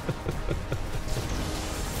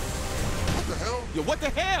 What the hell? Yo, what the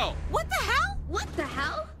hell? What the hell? What the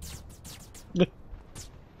hell?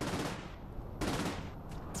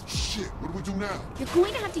 Shit, what do we do now? You're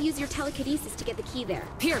going to have to use your telekinesis to get the key there.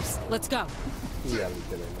 Pierce, let's go. You gotta be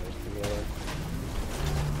kidding me. Together.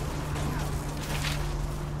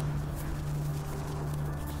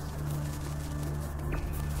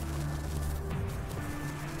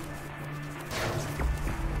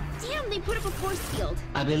 Damn, they put up a force field.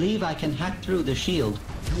 I believe I can hack through the shield.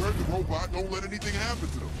 You heard the robot. Don't let anything happen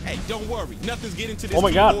to them. Hey, don't worry. Nothing's getting to this. Oh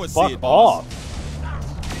my god, keyboard, fuck Sid, boss. off.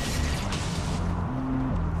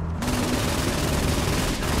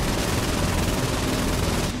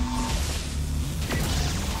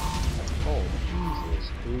 Oh, Jesus.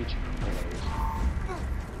 H.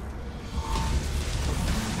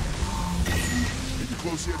 Are you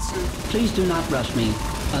close yet, Sid? Please do not rush me,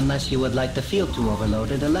 unless you would like the field to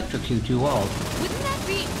overload and electrocute you all. Wouldn't that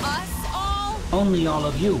be us all? Only all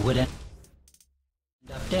of you would end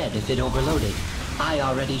up dead if it overloaded. I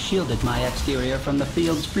already shielded my exterior from the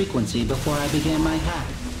field's frequency before I began my hack.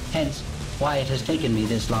 Hence, why it has taken me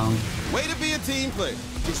this long. Way to be a team player.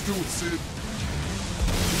 Let's do it, Sid.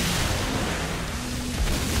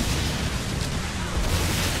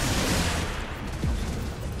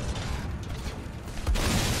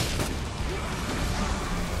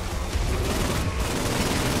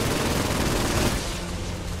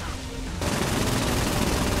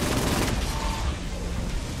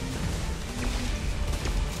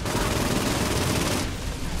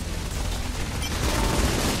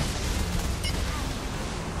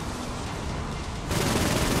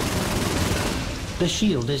 The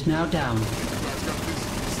shield is now down.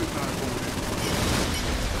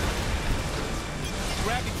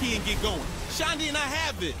 Grab the key and get going. Shandi and I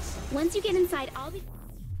have this. Once you get inside, I'll be...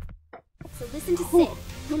 So listen to Sid.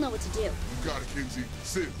 He'll know what to do. You got it, Kinsey.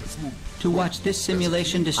 Sid, let's move. To watch this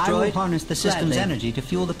simulation destroyed, I will harness the system's energy to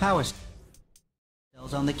fuel the power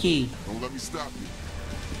cells on the key. Don't let me stop you.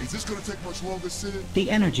 Is this gonna take much longer, Sid? The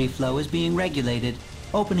energy flow is being regulated.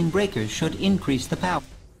 Opening breakers should increase the power.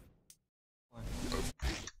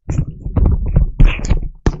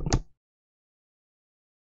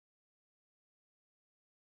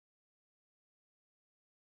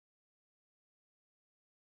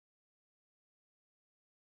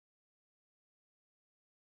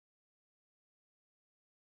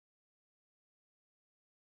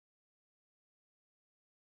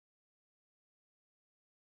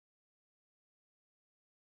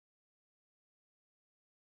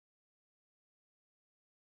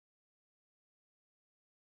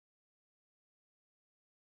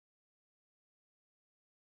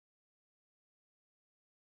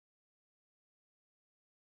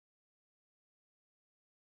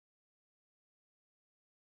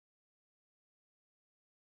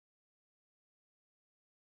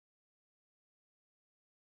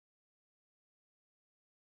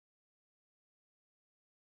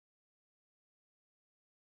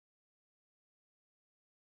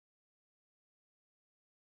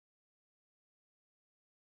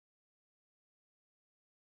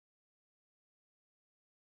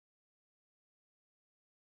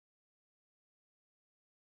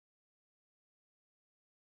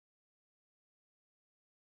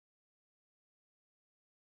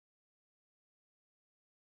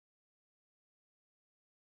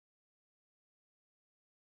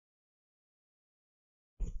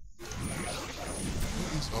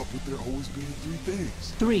 What is up with there always being three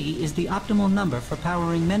things? 3 is the optimal number for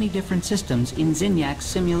powering many different systems in Zinyak's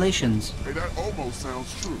simulations. Hey, that almost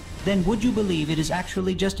sounds true. Then would you believe it is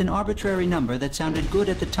actually just an arbitrary number that sounded good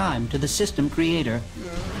at the time to the system creator?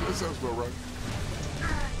 Yeah, that sounds about right.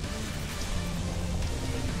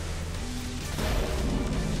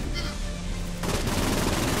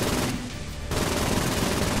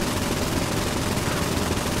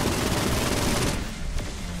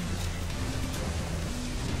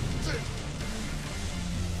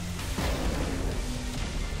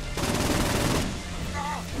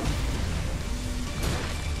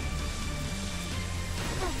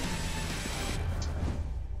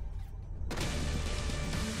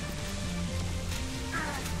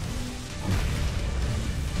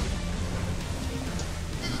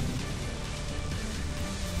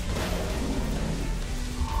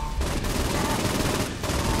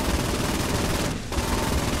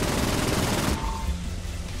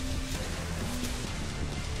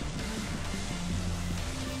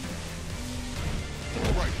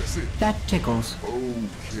 That tickles.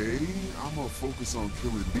 Okay, I'm gonna focus on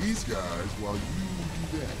killing these guys while you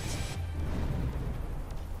do that.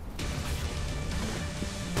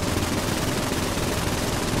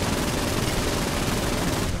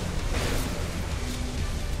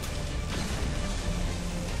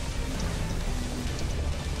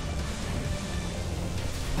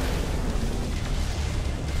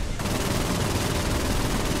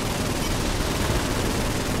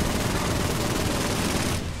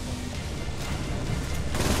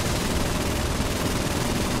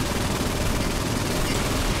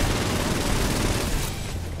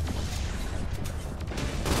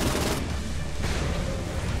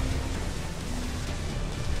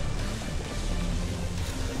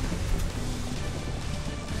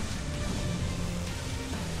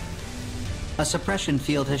 A suppression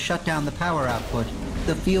field has shut down the power output.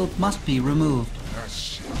 The field must be removed. Ah,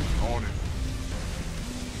 shit. On it.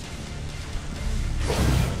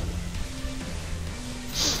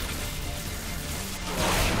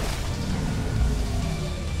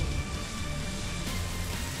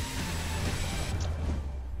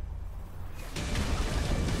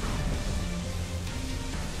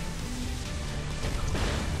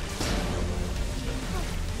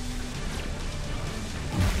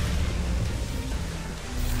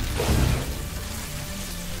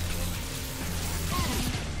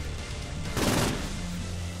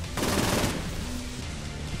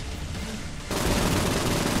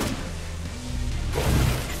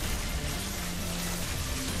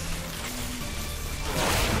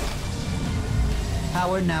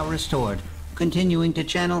 Power now restored, continuing to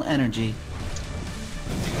channel energy.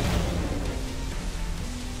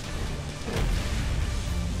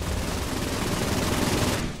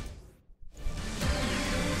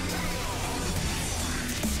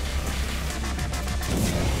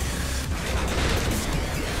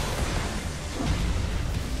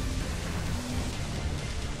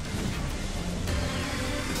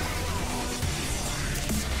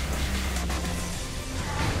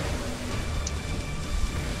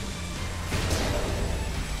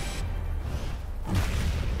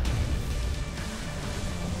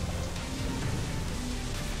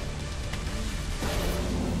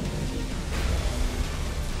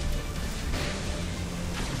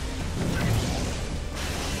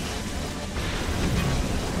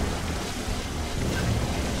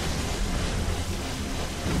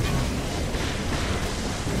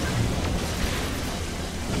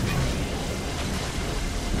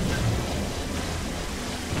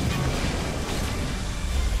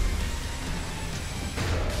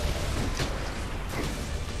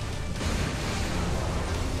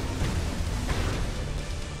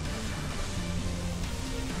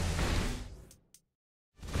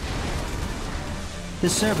 The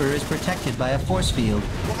server is protected by a force field.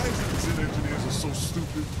 Why is it the Zen engineers are so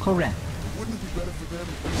stupid? Correct. Wouldn't it be better for them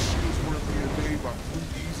if these shields weren't being made by 3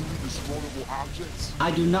 easily destroyable objects? I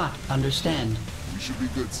do not understand. We should be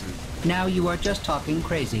good, Sid. Now you are just talking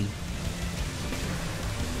crazy.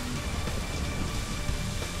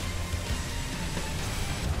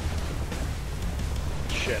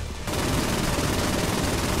 Shit.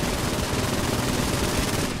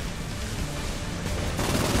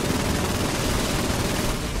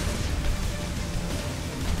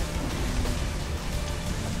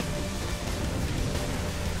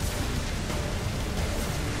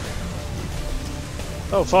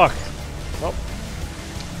 Oh, fuck. Well.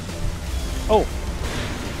 Oh.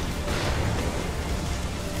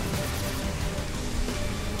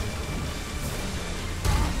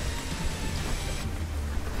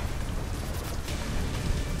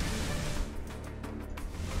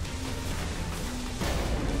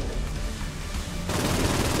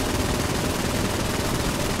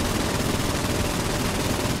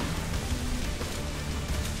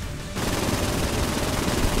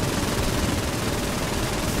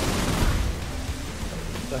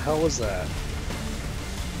 The hell was that?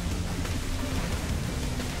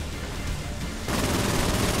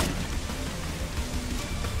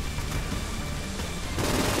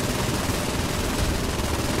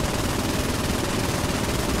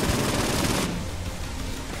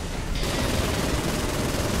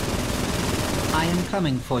 I am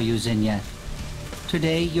coming for you, Zinyak.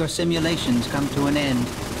 Today, your simulations come to an end,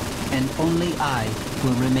 and only I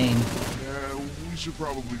will remain. We should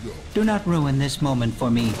probably go. Do not ruin this moment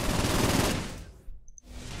for me.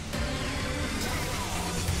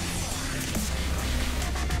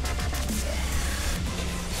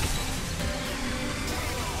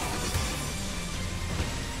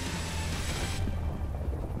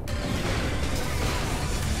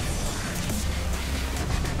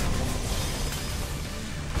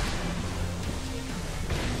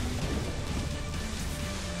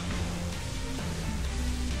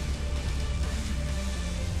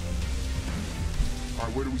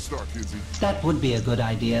 Alright, where do we start, Kinsey? That would be a good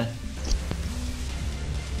idea.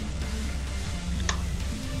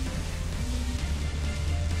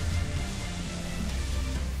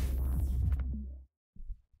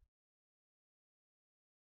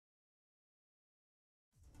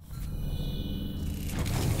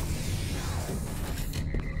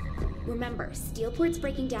 Remember, Steelport's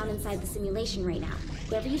breaking down inside the simulation right now.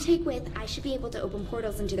 Whoever you take with, I should be able to open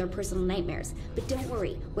portals into their personal nightmares. But don't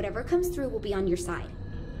worry, whatever comes through will be on your side.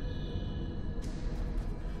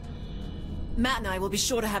 Matt and I will be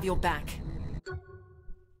sure to have your back.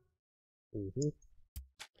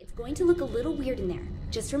 It's going to look a little weird in there.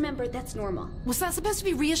 Just remember, that's normal. Was that supposed to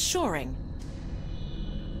be reassuring?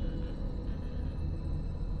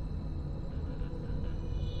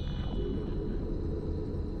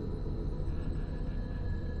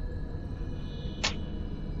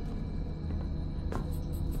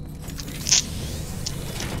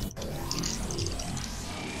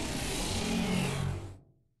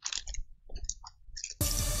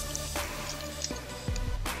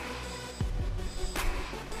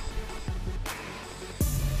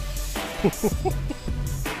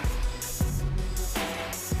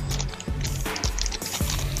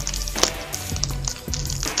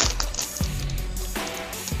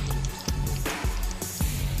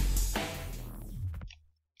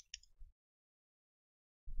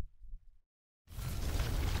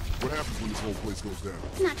 What happens when this whole place goes down?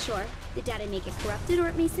 Not sure. The data may get corrupted or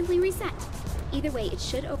it may simply reset. Either way, it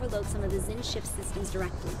should overload some of the Zin ship systems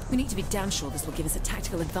directly. We need to be damn sure this will give us a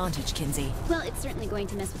tactical advantage, Kinsey. Well, it's certainly going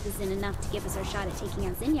to mess with the Zin enough to give us our shot at taking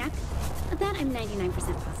out Zinyak. Of that, I'm 99%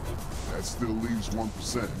 positive. That still leaves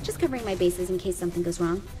 1%. Just covering my bases in case something goes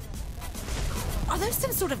wrong. Are those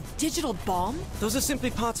some sort of digital bomb? Those are simply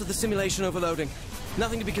parts of the simulation overloading.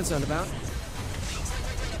 Nothing to be concerned about.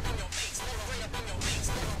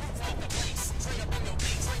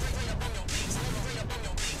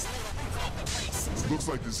 Looks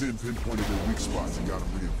like the Zen pinpointed their weak spots and got them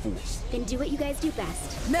reinforced. Then do what you guys do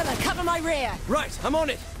best. Miller, cover my rear! Right, I'm on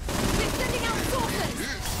it! We're sending out sorters!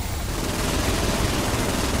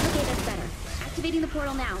 Okay, that's better. Activating the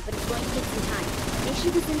portal now, but it's going to take some time. Make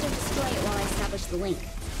sure the Zin don't destroy it while I establish the link.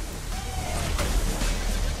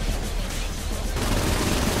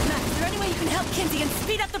 Matt, is there any way you can help Kinsey and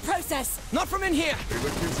speed up the process? Not from in here! Hey,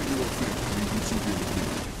 let Kinsey do her thing. Leave you two here with me.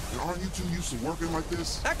 And aren't you two used to working like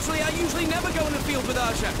this? Actually, I usually never go in the field with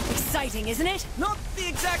Archer. Exciting, isn't it? Not the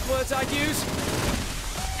exact words I'd use.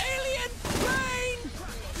 Alien plane!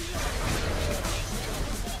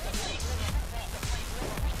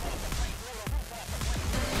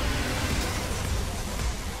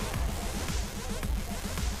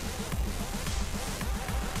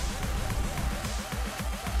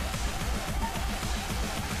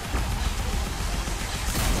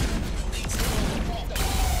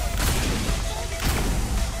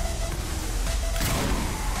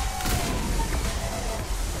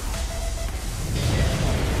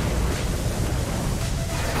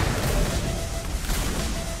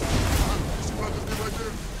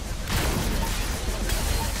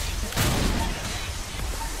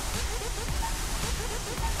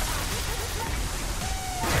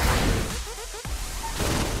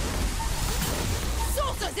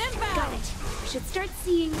 should start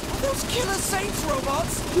seeing... Those Killer Saints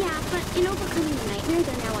robots! Yeah, but in overcoming the nightmare,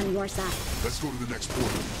 they're now on your side. Let's go to the next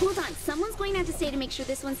portal. Hold on, someone's going to have to stay to make sure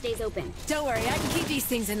this one stays open. Don't worry, I can keep these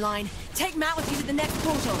things in line. Take Matt with you to the next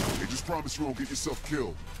portal. Hey, just promise you won't get yourself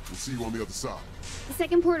killed. We'll see you on the other side. The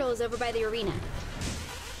second portal is over by the arena.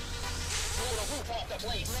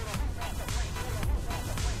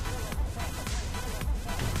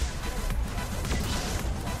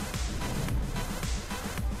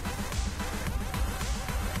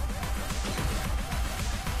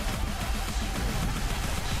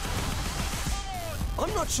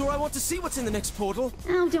 I'm not sure I want to see what's in the next portal.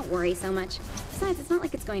 Oh, don't worry so much. Besides, it's not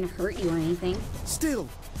like it's going to hurt you or anything. Still,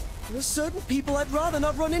 there's certain people I'd rather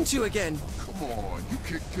not run into again. Come on, you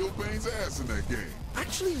kicked Killbane's ass in that game.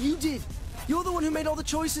 Actually, you did. You're the one who made all the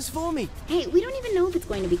choices for me. Hey, we don't even know if it's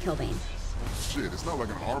going to be Killbane. Shit, it's not like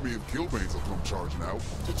an army of Killbanes will come charging out.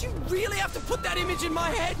 Did you really have to put that image in my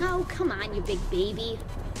head? Oh, come on, you big baby.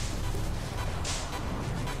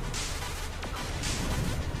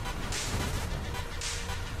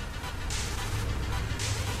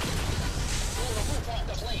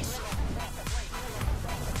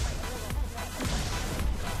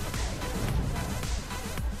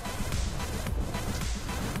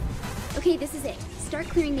 Okay, this is it. Start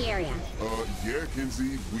clearing the area. Yeah,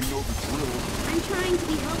 Kinzie, we know the drill. I'm trying to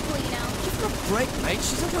be helpful, you know. Give her a break, mate.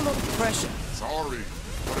 She's under a lot of pressure. Sorry.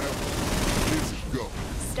 Whatever. Kinzie, go.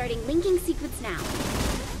 Starting linking sequence now.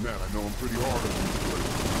 Matt, I know I'm pretty hard on you, but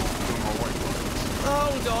you're doing all right, right?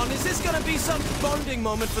 Hold on, is this gonna be some bonding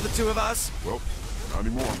moment for the two of us? Well, not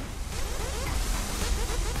anymore.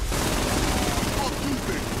 Fuck you,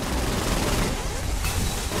 baby.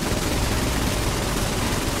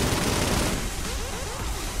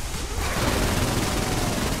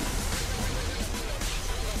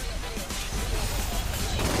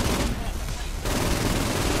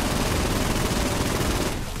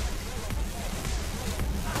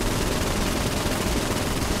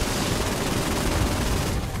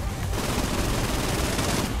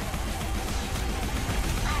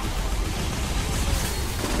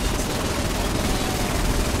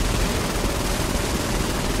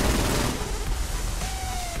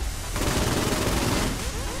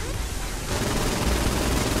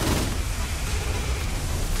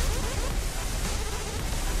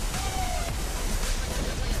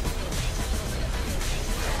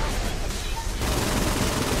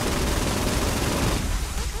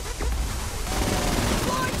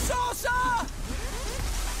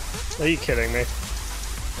 Are you kidding me?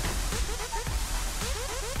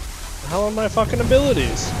 How are my fucking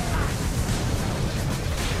abilities?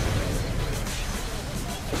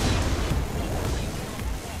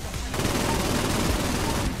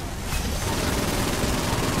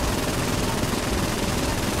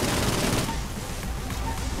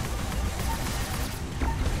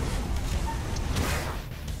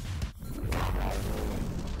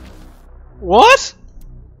 What?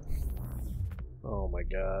 Oh my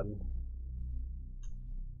god.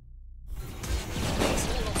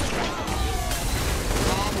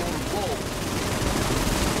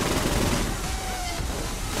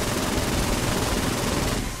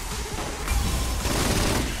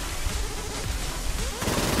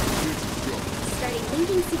 Starting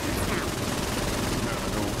linking sequence now. Man, I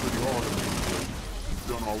know I'm pretty hard on you, but you've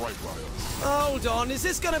done all right by us. Hold on, is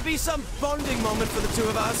this gonna be some bonding moment for the two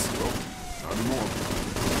of us? Well, not anymore.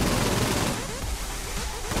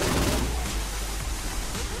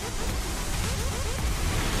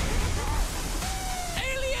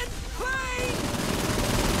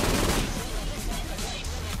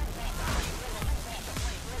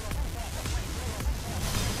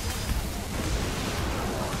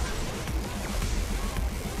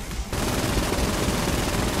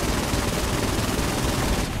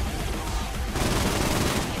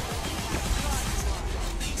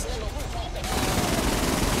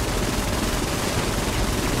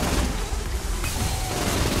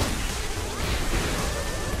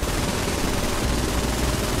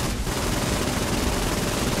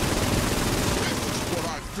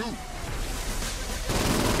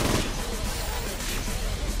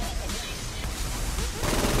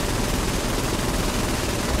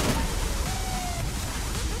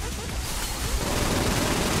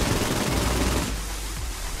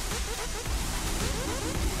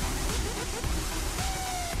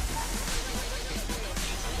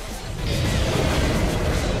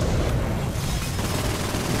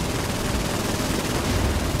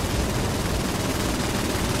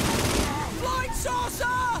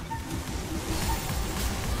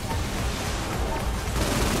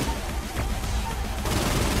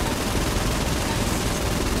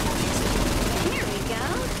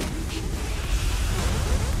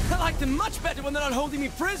 them much better when they're not holding me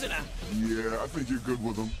prisoner. Yeah, I think you're good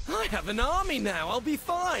with them. I have an army now. I'll be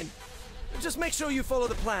fine. Just make sure you follow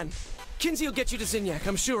the plan. Kinzie will get you to Zinyak,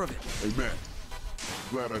 I'm sure of it. Hey, man.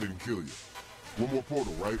 Glad I didn't kill you. One more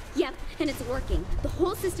portal, right? Yep, and it's working. The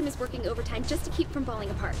whole system is working overtime just to keep from falling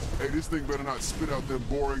apart. Hey, this thing better not spit out them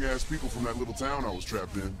boring-ass people from that little town I was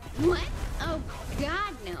trapped in. What? Oh,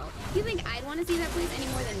 God, no. You think I'd want to see that place any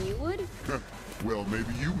more than you would? Well,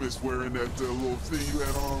 maybe you missed wearing that little thing you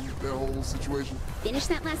had on, that whole situation. Finish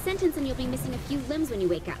that last sentence and you'll be missing a few limbs when you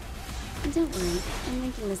wake up. And don't worry, I'm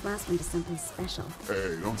linking this last one to something special.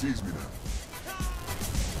 Hey, don't tease me now.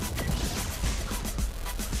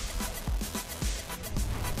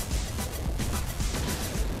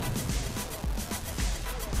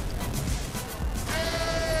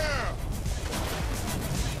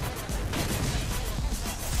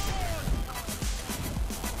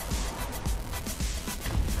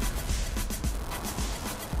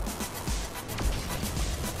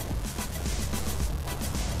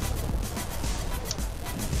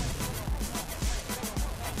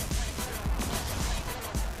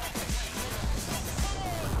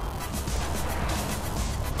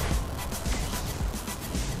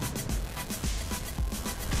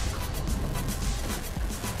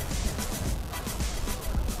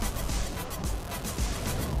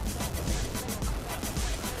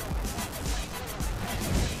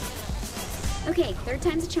 Okay, third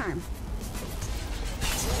time's a charm.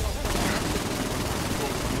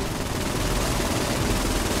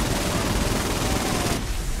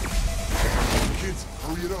 Kids,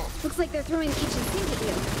 hurry it up. Looks like they're throwing the kitchen sink at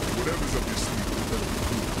you. Whatever's up your sleeve,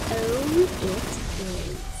 Oh, it is.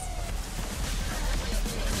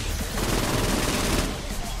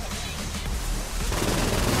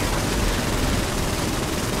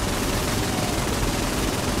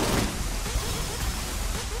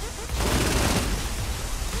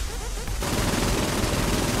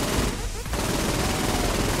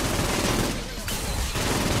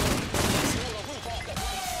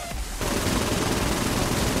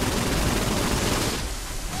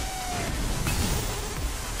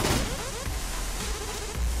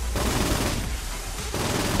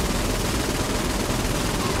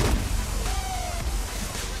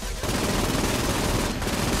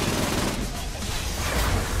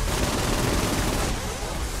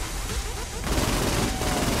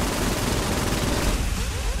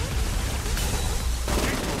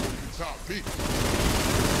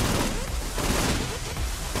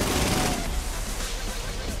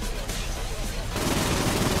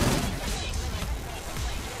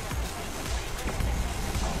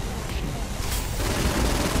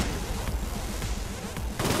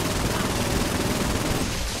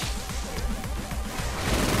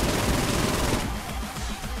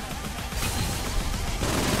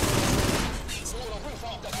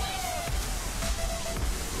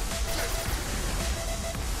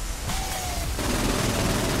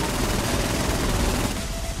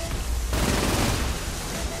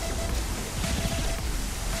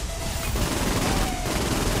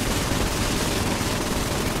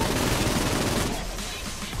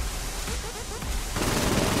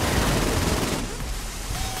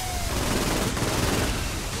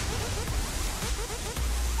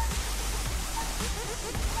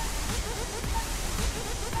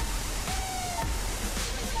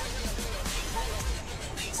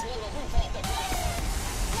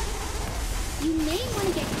 You may want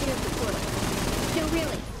to get clear of the portal. No,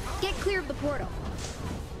 really. Get clear of the portal.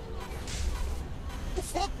 Well,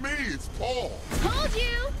 fuck me, it's Paul. Told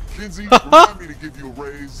you! Kinzie, remind me to give you a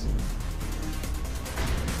raise.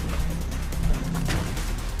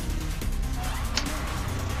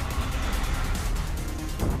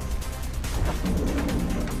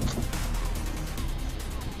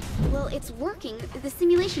 Well, it's working. The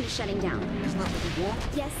simulation is shutting down. Isn't that what we want?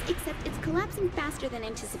 Yes, except it's collapsing faster than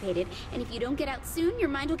anticipated, and if you don't get out soon, your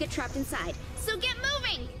mind will get trapped inside. So get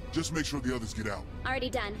moving! Just make sure the others get out. Already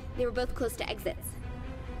done. They were both close to exits.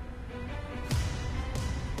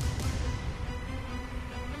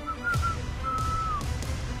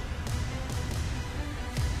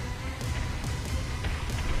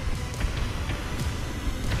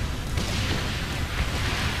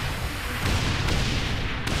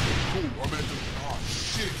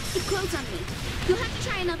 It closed on me. You'll have to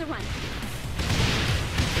try another one.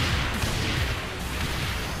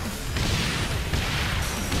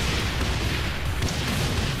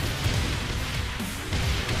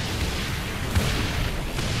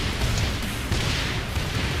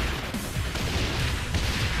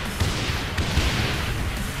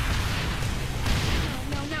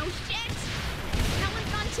 No, shit! That one's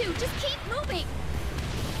gone too. Just keep moving.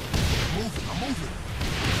 I'm moving.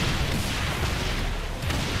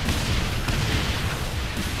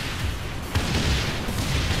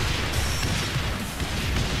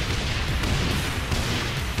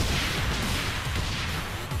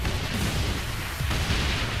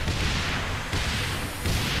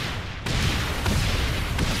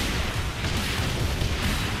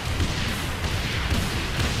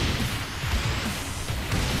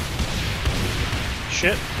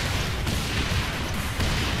 shit.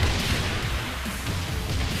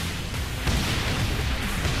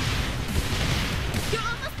 You're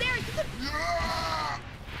almost there. You can...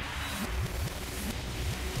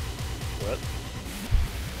 What?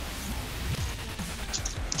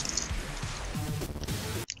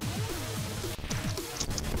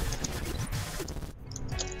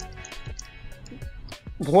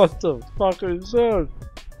 What the fuck is that?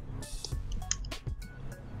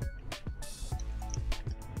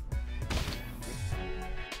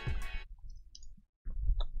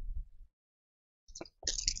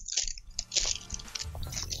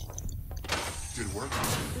 Did it work?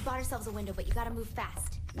 We bought ourselves a window, but you gotta move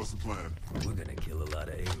fast. What's the plan? We're gonna kill a lot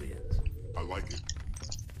of aliens. I like it.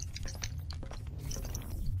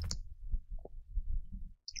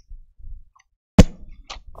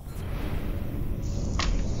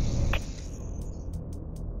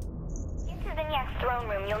 Into Zinyak's throne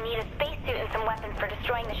room, you'll need a spacesuit and some weapons for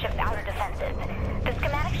destroying the ship's outer defenses. The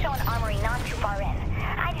schematics show an armory not too far in.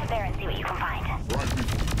 I'd head there and see what you can find. Right,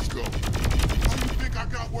 people, let's go. How do you think I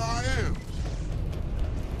got where I am?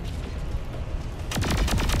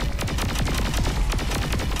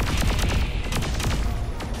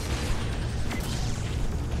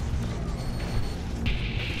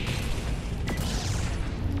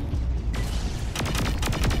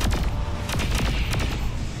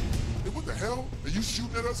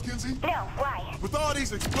 Shooting at us, Kinzie? No, why? With all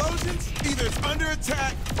these explosions, either it's under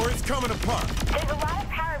attack or it's coming apart. There's a lot of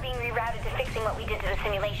power being rerouted to fixing what we did to the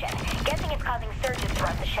simulation. Guessing it's causing surges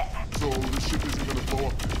throughout the ship. So the ship isn't gonna blow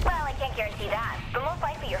up? Well, I can't guarantee that, but most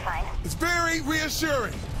likely you're fine. It's very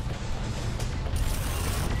reassuring.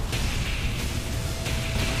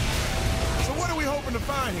 So what are we hoping to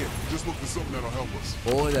find here? Just look for something that'll help us.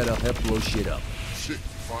 Or that'll help blow shit up. Shit,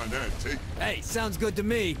 find that, take it. Hey, sounds good to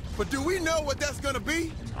me. But do we know what that's gonna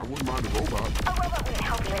be? I wouldn't mind a robot. A robot wouldn't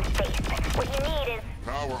help you in space. What you need is...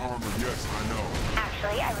 Power armor, yes, I know.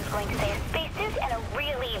 Actually, I was going to say a spacesuit and a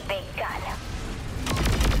really big gun.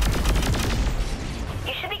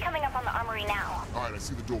 You should be coming up on the armory now. Alright, I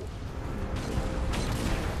see the door.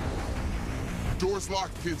 Door's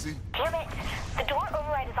locked, Kinzie. Damn it. The door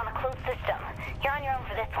override is on a closed system. You're on your own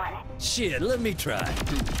for this one. Shit, let me try.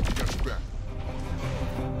 Dude, got your back.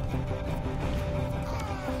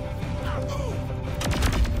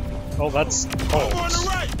 Oh, that's Over on the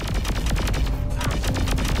right.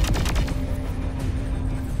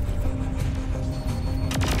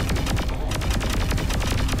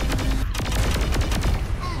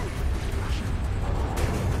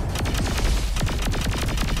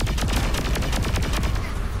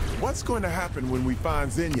 What's going to happen when we find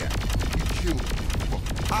Zinyak? You kill him.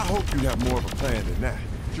 I hope you have more of a plan than that.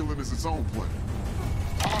 Kill him is its own plan.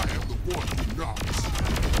 I am the one who knocks.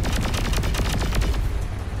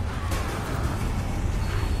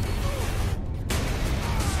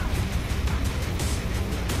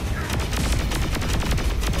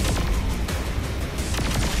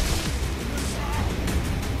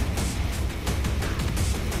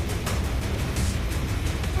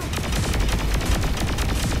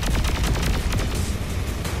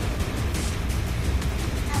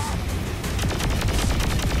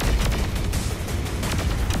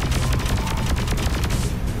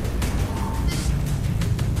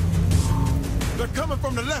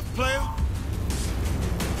 From the left, player.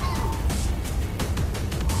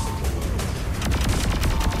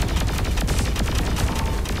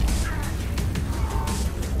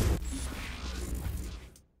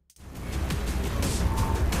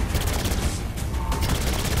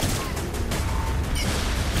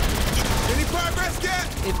 Any progress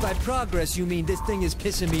yet? If by progress you mean this thing is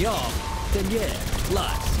pissing me off, then yeah,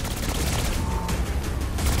 lots.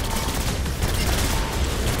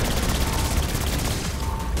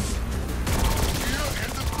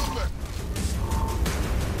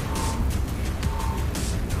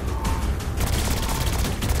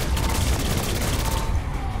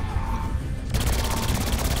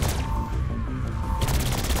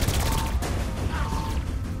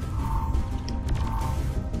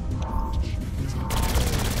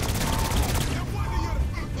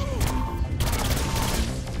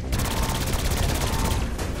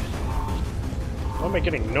 Why am I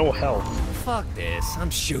getting no health? Fuck this, I'm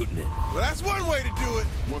shooting it. Well, that's one way to do it.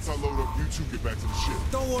 Once I load up, you two get back to the ship.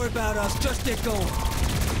 Don't worry about us, just get going.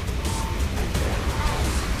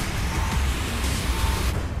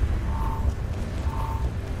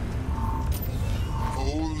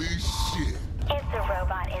 Holy shit. It's a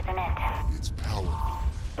robot, isn't it? It's powerful.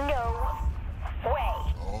 No way.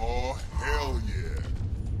 Oh, hell yeah.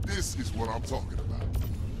 This is what I'm talking about.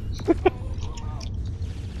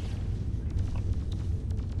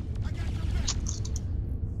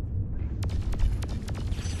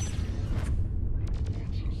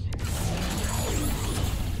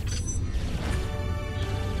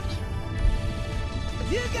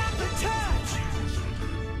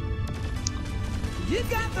 You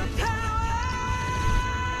got the power.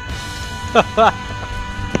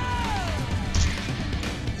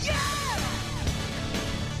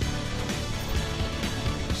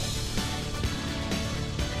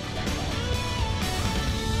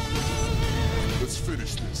 Let's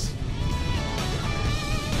finish this.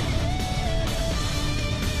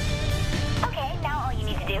 Okay, now all you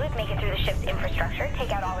need to do is make it through the ship's infrastructure,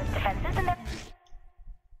 take out all its defenses, and then...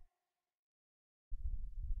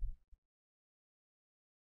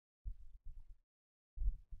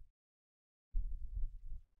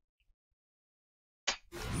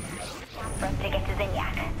 for us to get to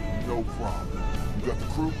Zinyak. No problem. You got the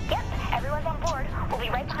crew? Yep, everyone's on board. We'll be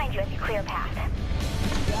right behind you as you clear a path.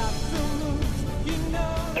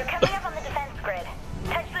 You're coming up on the defense grid.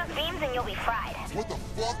 Touch those beams and you'll be fried. What the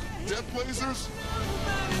fuck? Death lasers?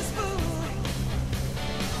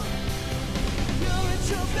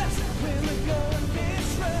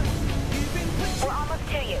 We're almost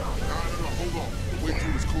to you. No, hold on. Wait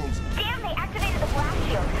till it's closing. Damn, they activated the blast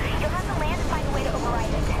shield. You'll have to land and find a way to override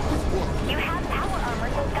it. You have power armor,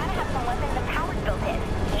 so it's gotta have some weapons and powers built in.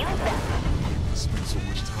 Use them. I spent so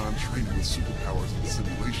much time training with superpowers in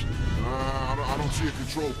simulation. I don't see a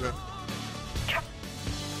control pad.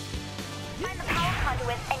 Find the power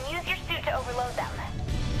conduits and use your suit to overload them.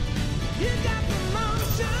 You got the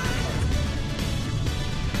motion.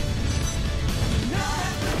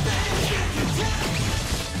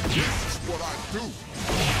 This is what I do.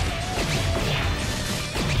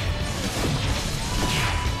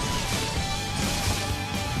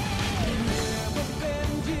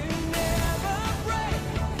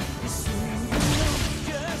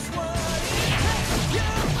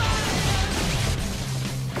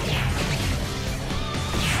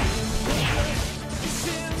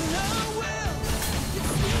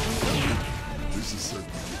 This is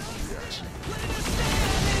certainly a reaction.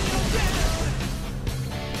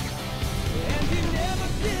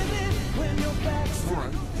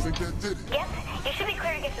 Alright, think that did it. Yep, you should be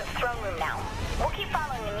clear to get to the throne room now. We'll keep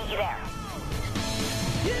following and meet you there.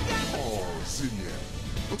 Oh,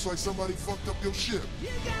 Zinyak. Looks like somebody fucked up your ship.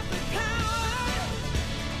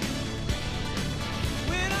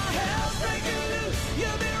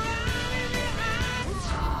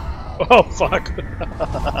 Oh fuck.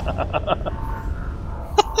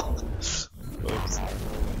 Oops.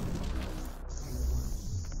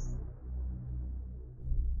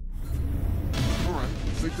 Alright,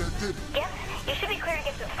 think that did it. Yep, you should be clear to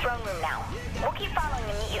get to the throne room now. We'll keep following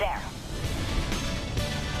and meet you there.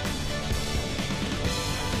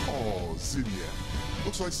 Oh, Zinyak.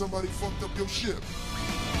 Looks like somebody fucked up your ship.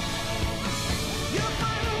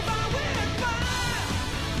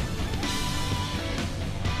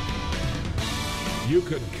 You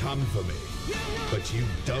can come for me, but you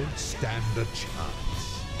don't stand a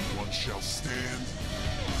chance. One shall stand,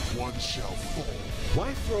 one shall fall.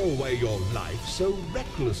 Why throw away your life so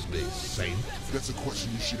recklessly, Saint? That's a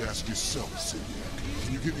question you should ask yourself, Zinyak.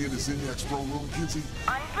 Can you get me into Zinyak's throne room, Kinsey?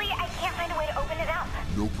 Honestly, I can't find a way to open it up.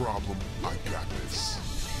 No problem. I got this.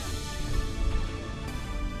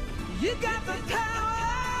 You got the power.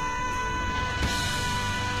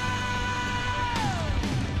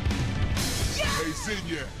 Hey,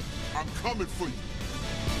 Zinyak, I'm coming for you.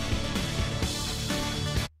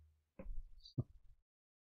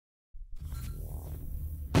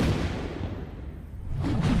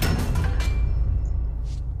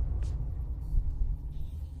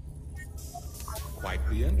 Quite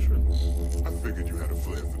the entrance. I figured you had a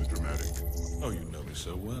flair for the dramatic. Oh, you know me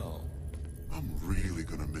so well. I'm really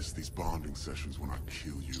gonna miss these bonding sessions when I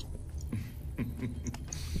kill you.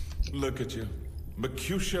 Look at you.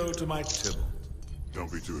 Mercutio to my Tybalt. Don't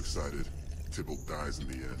be too excited. Tybalt dies in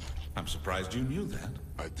the end. I'm surprised you knew that.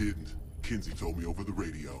 I didn't. Kinsey told me over the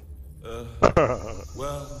radio.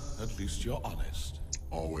 Well, at least you're honest.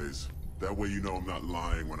 Always. That way you know I'm not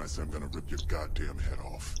lying when I say I'm gonna rip your goddamn head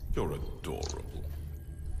off. You're adorable.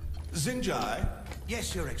 Zinjai?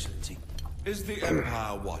 Yes, Your Excellency. Is the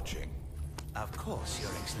Empire watching? Of course,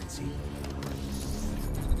 Your Excellency.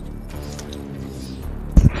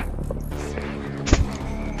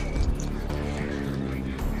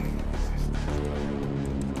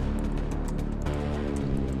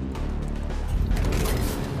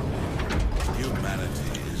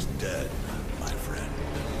 Humanity is dead, my friend.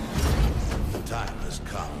 The time has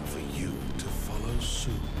come for you to follow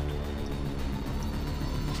suit.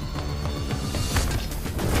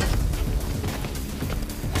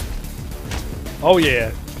 Oh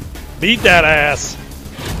yeah. Beat that ass.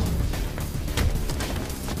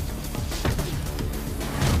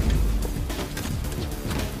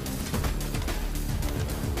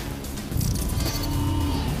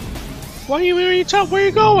 Why are you tell where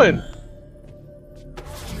you going?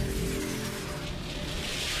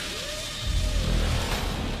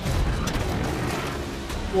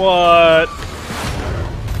 What?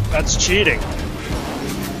 That's cheating.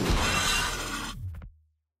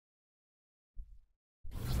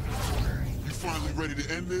 You finally ready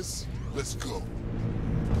to end this? Let's go.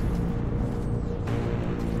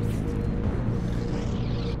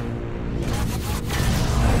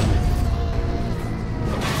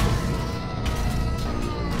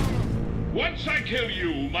 Once I kill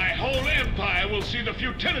you, my whole empire will see the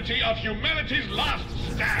futility of humanity's last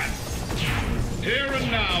stand. Here and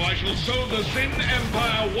now, I shall show the Zin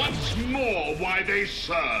Empire once more why they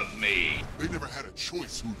serve me. They never had a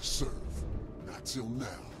choice who to serve. Not till now.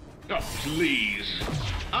 Oh, please.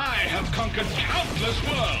 I have conquered countless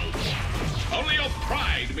worlds. Only your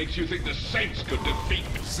pride makes you think the Saints could defeat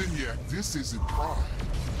me. Zinyak, this isn't pride.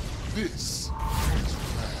 This is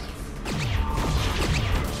wrath.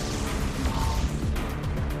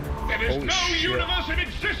 There is Holy no shit. universe in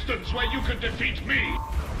existence where you could defeat me.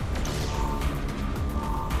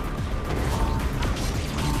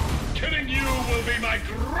 Killing you will be my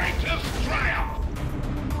greatest triumph.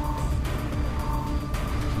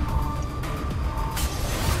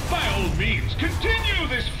 By all means, continue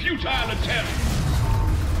this futile attempt.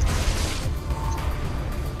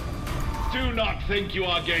 Do not think you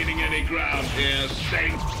are gaining any ground here,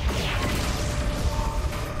 Saint.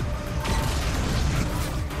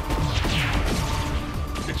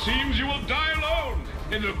 It seems you will die alone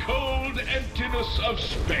in the cold emptiness of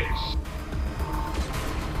space.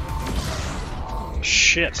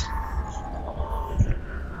 Shit.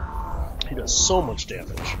 He does so much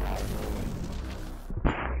damage.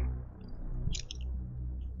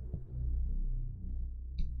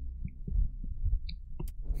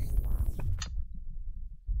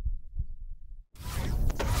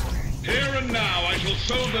 Here and now, I shall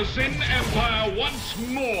show the Zin Empire once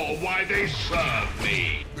more why they serve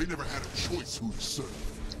me. They never had a choice who to serve.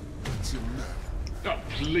 Until now. Oh,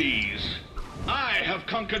 please. I have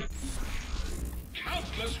conquered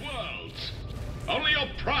countless worlds. Only your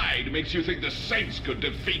pride makes you think the Saints could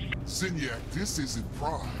defeat me. Zinyak, this isn't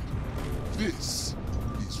pride. This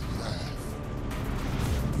is wrath.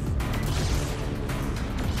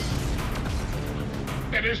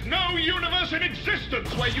 There is no universe in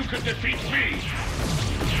existence where you could defeat me.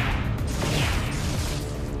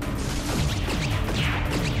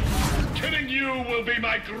 Killing you will be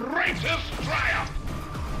my greatest triumph.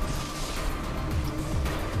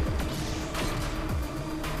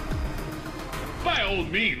 By all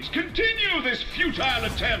means, continue this futile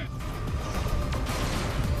attempt.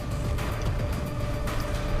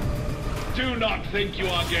 Do not think you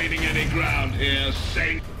are gaining any ground here,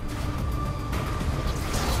 Saint.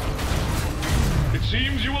 It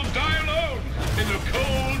seems you will die alone in the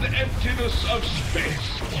cold emptiness of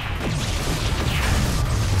space.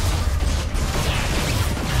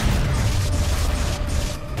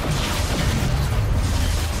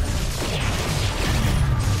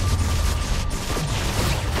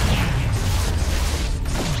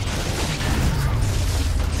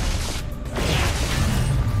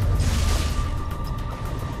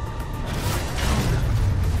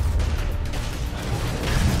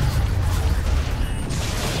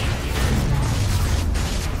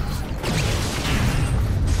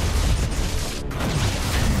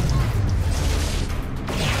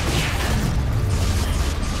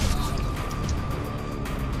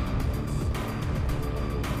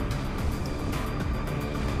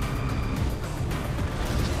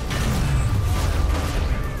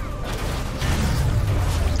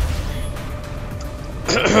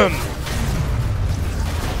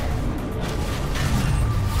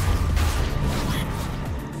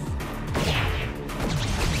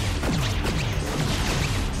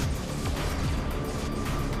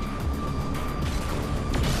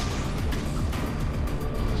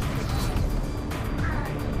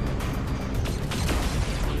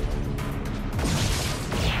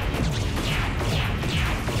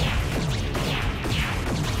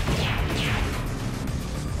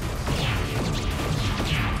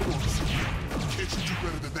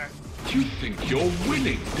 You think you're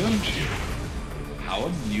winning, don't you? How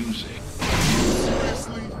amusing.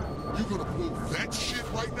 Seriously? You gonna pull that shit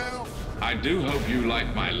right now? I do hope you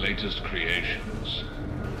like my latest creations.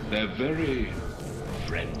 They're very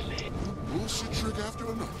friendly. Bullshit trick after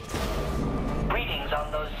another. Readings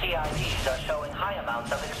on those CIDs are showing high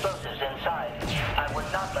amounts of explosives inside. I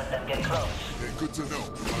would not let them get close. Yeah, good to know.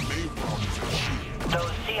 My main problem is that shit.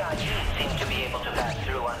 Those CIDs seem to be able to pass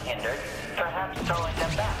through unhindered. Perhaps throwing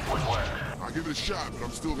them back would work. I'll give it a shot, but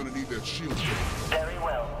I'm still gonna need that shield. Very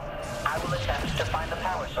well. I will attempt to find the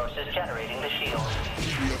power sources generating the shield.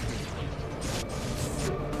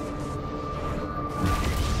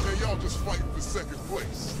 Hey, y'all just fighting for second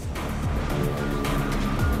place.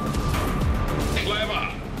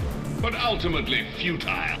 Clever, but ultimately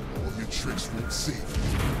futile. All your tricks won't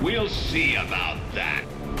save. We'll see about that.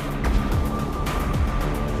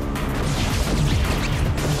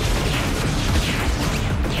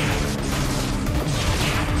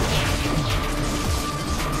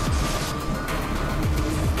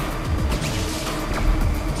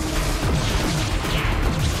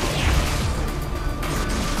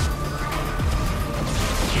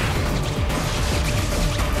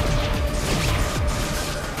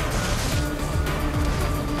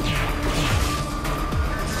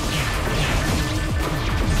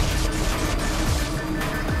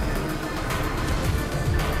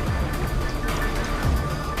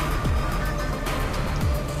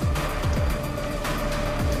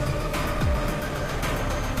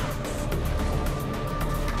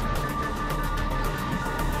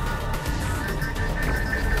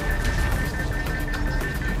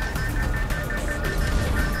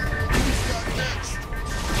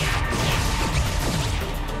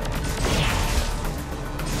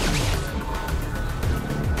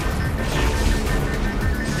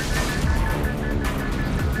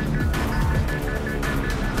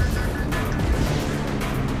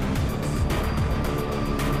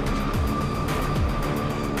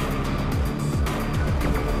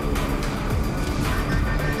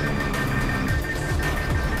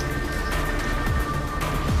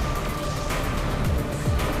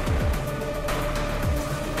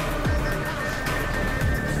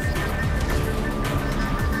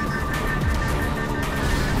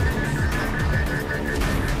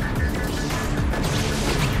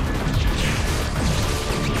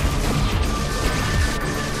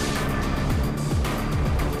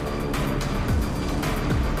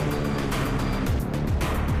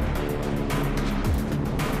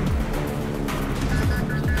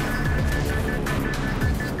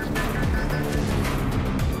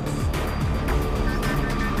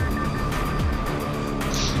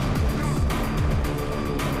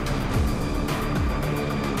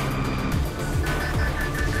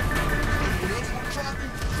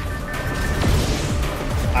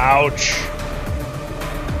 Ouch.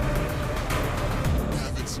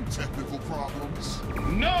 Having some technical problems?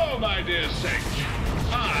 No, my dear Saint.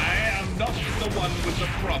 I am not the one with the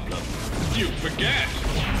problem. You forget.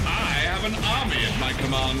 I have an army at my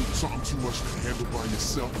command. Something too much to handle by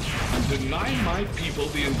yourself? And deny my people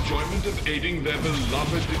the enjoyment of aiding their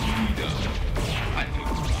beloved leader. I think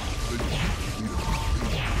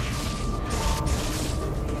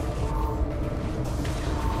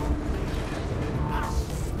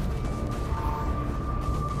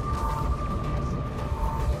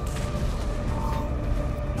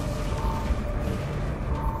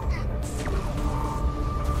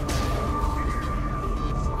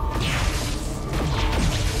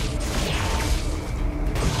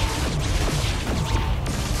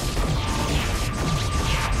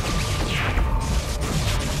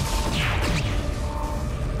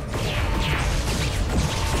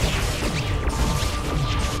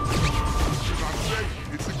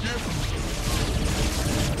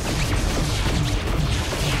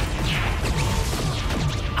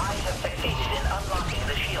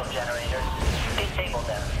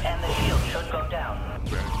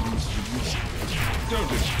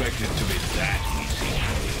don't expect it to be that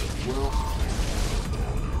easy. Well...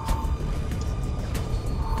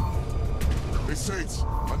 Hey, Saints,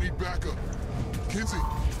 I need backup. Kinzie,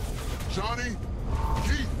 Johnny,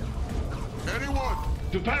 Keith, anyone?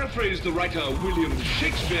 To paraphrase the writer William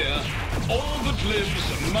Shakespeare, all that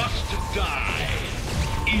lives must die,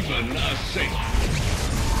 even a saint.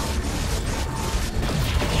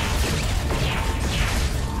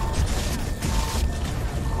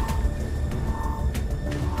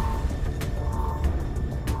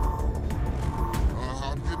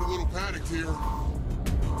 Here.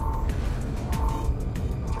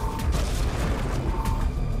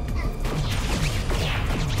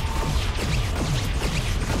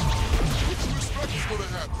 What you expect is gonna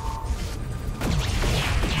happen?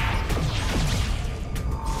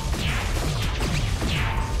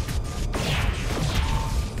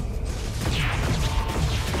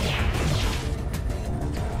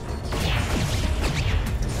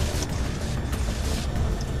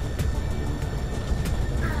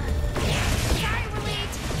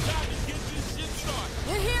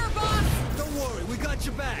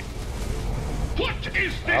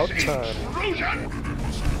 Intrusion!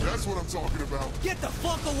 That's what I'm talking about. Get the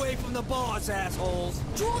fuck away from the boss, assholes!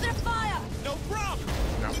 Draw their fire! No problem!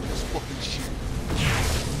 Now we just fucking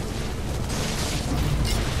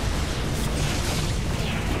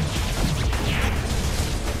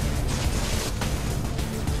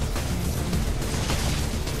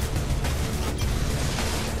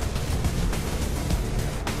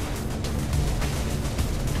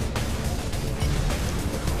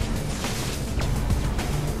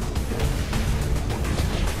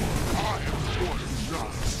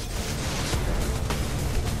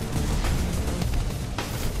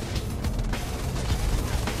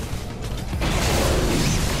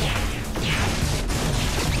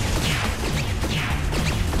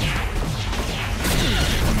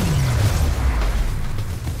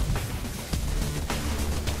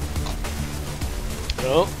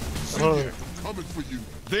No. Zinyak, I'm coming for you.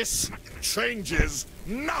 This changes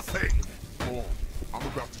nothing. Oh, I'm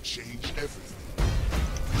about to change everything.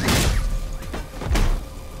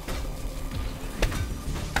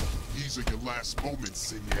 These are your last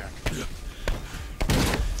moments, Zinyak.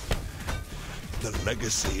 The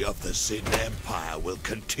legacy of the Zin Empire will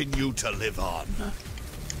continue to live on.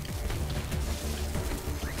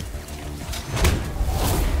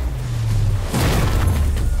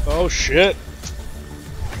 Oh shit.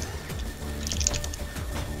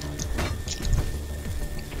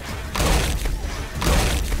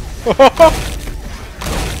 You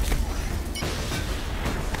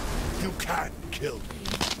can't kill me.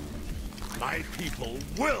 My people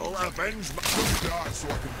will avenge my... Let me die so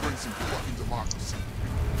I can bring some fucking democracy.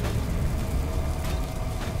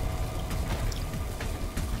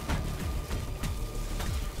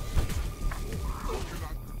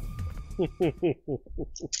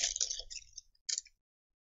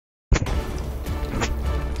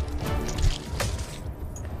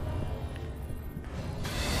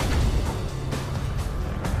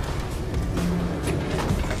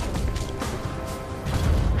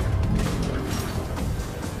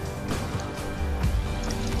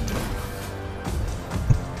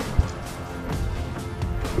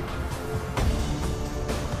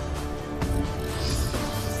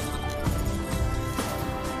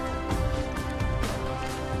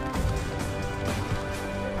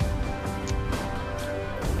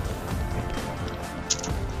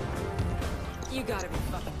 You gotta be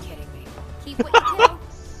fucking kidding me. Keep what you kill.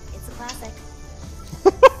 It's a classic.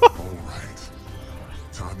 Alright.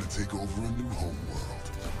 Time to take over a new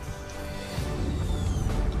homeworld.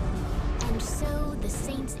 And so the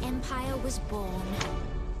Saints Empire was born.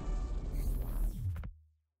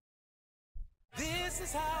 This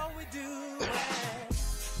is how we do it.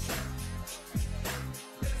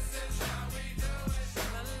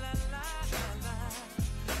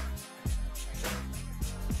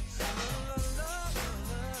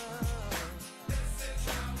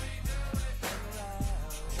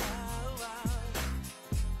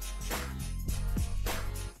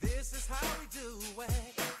 This is how we do it.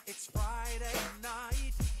 It's Friday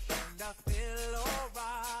night, and I feel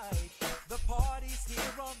alright. The party's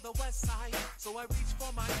here on the west side, so I reach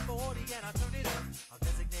for my 40 and I turn it up. I'll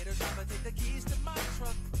designate a driver, take the keys to my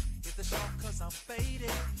truck. Hit the shop cause I'm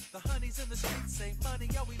faded. The honeys in the streets say money,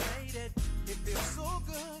 yeah, we made it. It feels so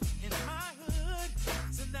good in my hood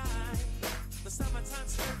tonight. The summertime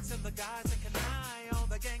skirts and the guys that can eye on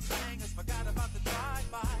the gangbangers forgot about the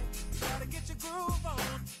drive-by. You gotta get your groove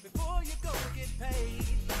on before you go get paid.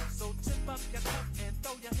 So tip up your cup and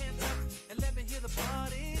throw your hands up and let me hear the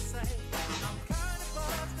party say, I'm kind of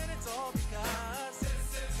buzzed and it's all because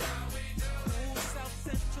this is how we do it. Ooh, South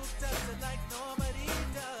Central does it like nobody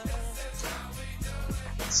does. This is how we do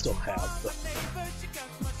it. Still have the... Neighbors, you got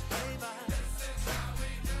much flavor. This is how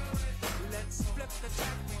we do it. Let's flip the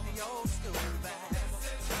track in the old school back. This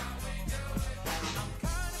is how we do it. I'm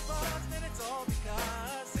kind of buzzed and it's all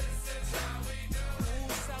because this is how we do it.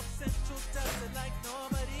 Ooh, South Central does it like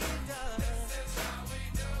nobody does. This is how we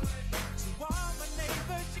do it. To all my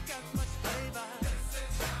neighbors, you got much flavor. This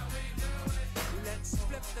is how we do it. Let's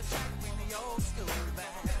flip the track in the old school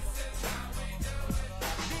back. This is how we do it.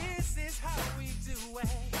 This is how we do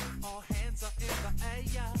it. All hands are in the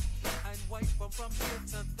air and wait from here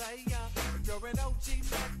to there. If you're an OG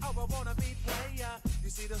man or a wannabe player, you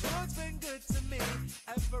see the hood's been good to me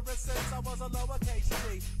ever since I was a lowercase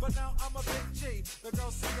G. But now I'm a big G. The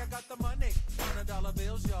girls see I got the money, $100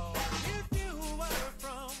 bills, y'all. If you were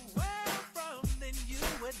from where I'm from, then you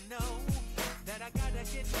would know that I gotta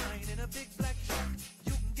get mine in a big black truck.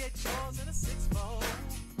 You can get yours in a 6-4.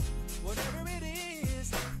 Whatever it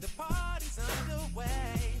is, the party's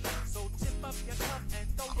underway. So tip up your cup and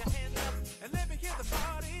throw your hand up and let me hear the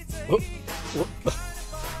party say.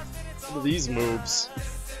 What are these moves?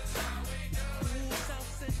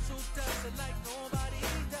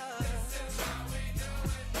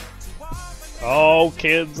 Oh,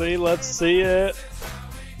 Kinsey, let's see it.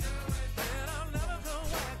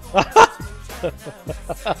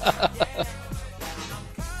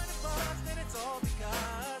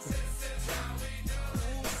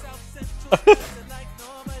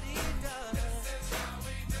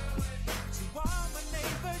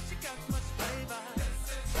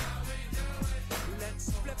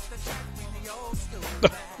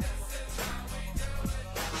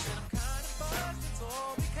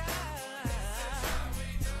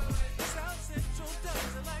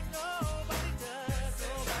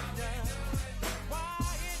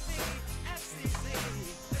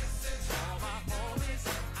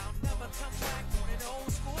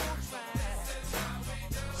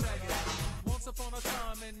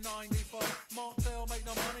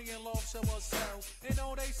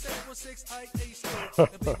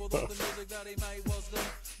 And people thought the music that he made was good.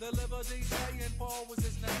 The Liver DJ and Paul was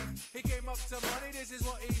his name. He came up to money, this is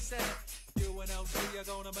what he said. You and LG are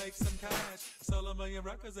gonna make some cash. Sell 1 million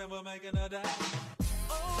records and we're making a dash.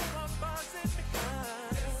 Oh, I'm buzzing because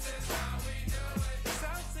this is how we do it.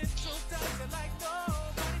 South Central does it like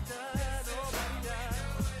nobody does, nobody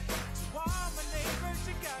does. To all my neighbors,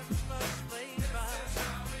 you got much flavor. This is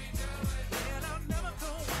how we do it. And I'll never go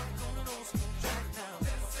out on an old school track now.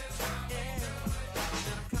 This is how we do it.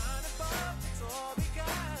 And I'm kind of buzzed, it's all we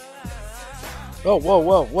got. Oh, whoa,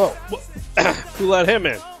 whoa, whoa. Who let him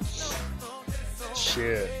in?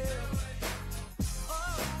 Shit.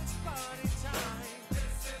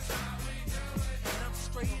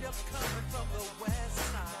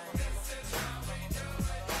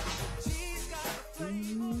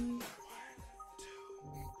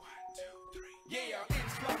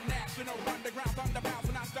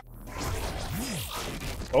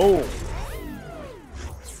 Oh.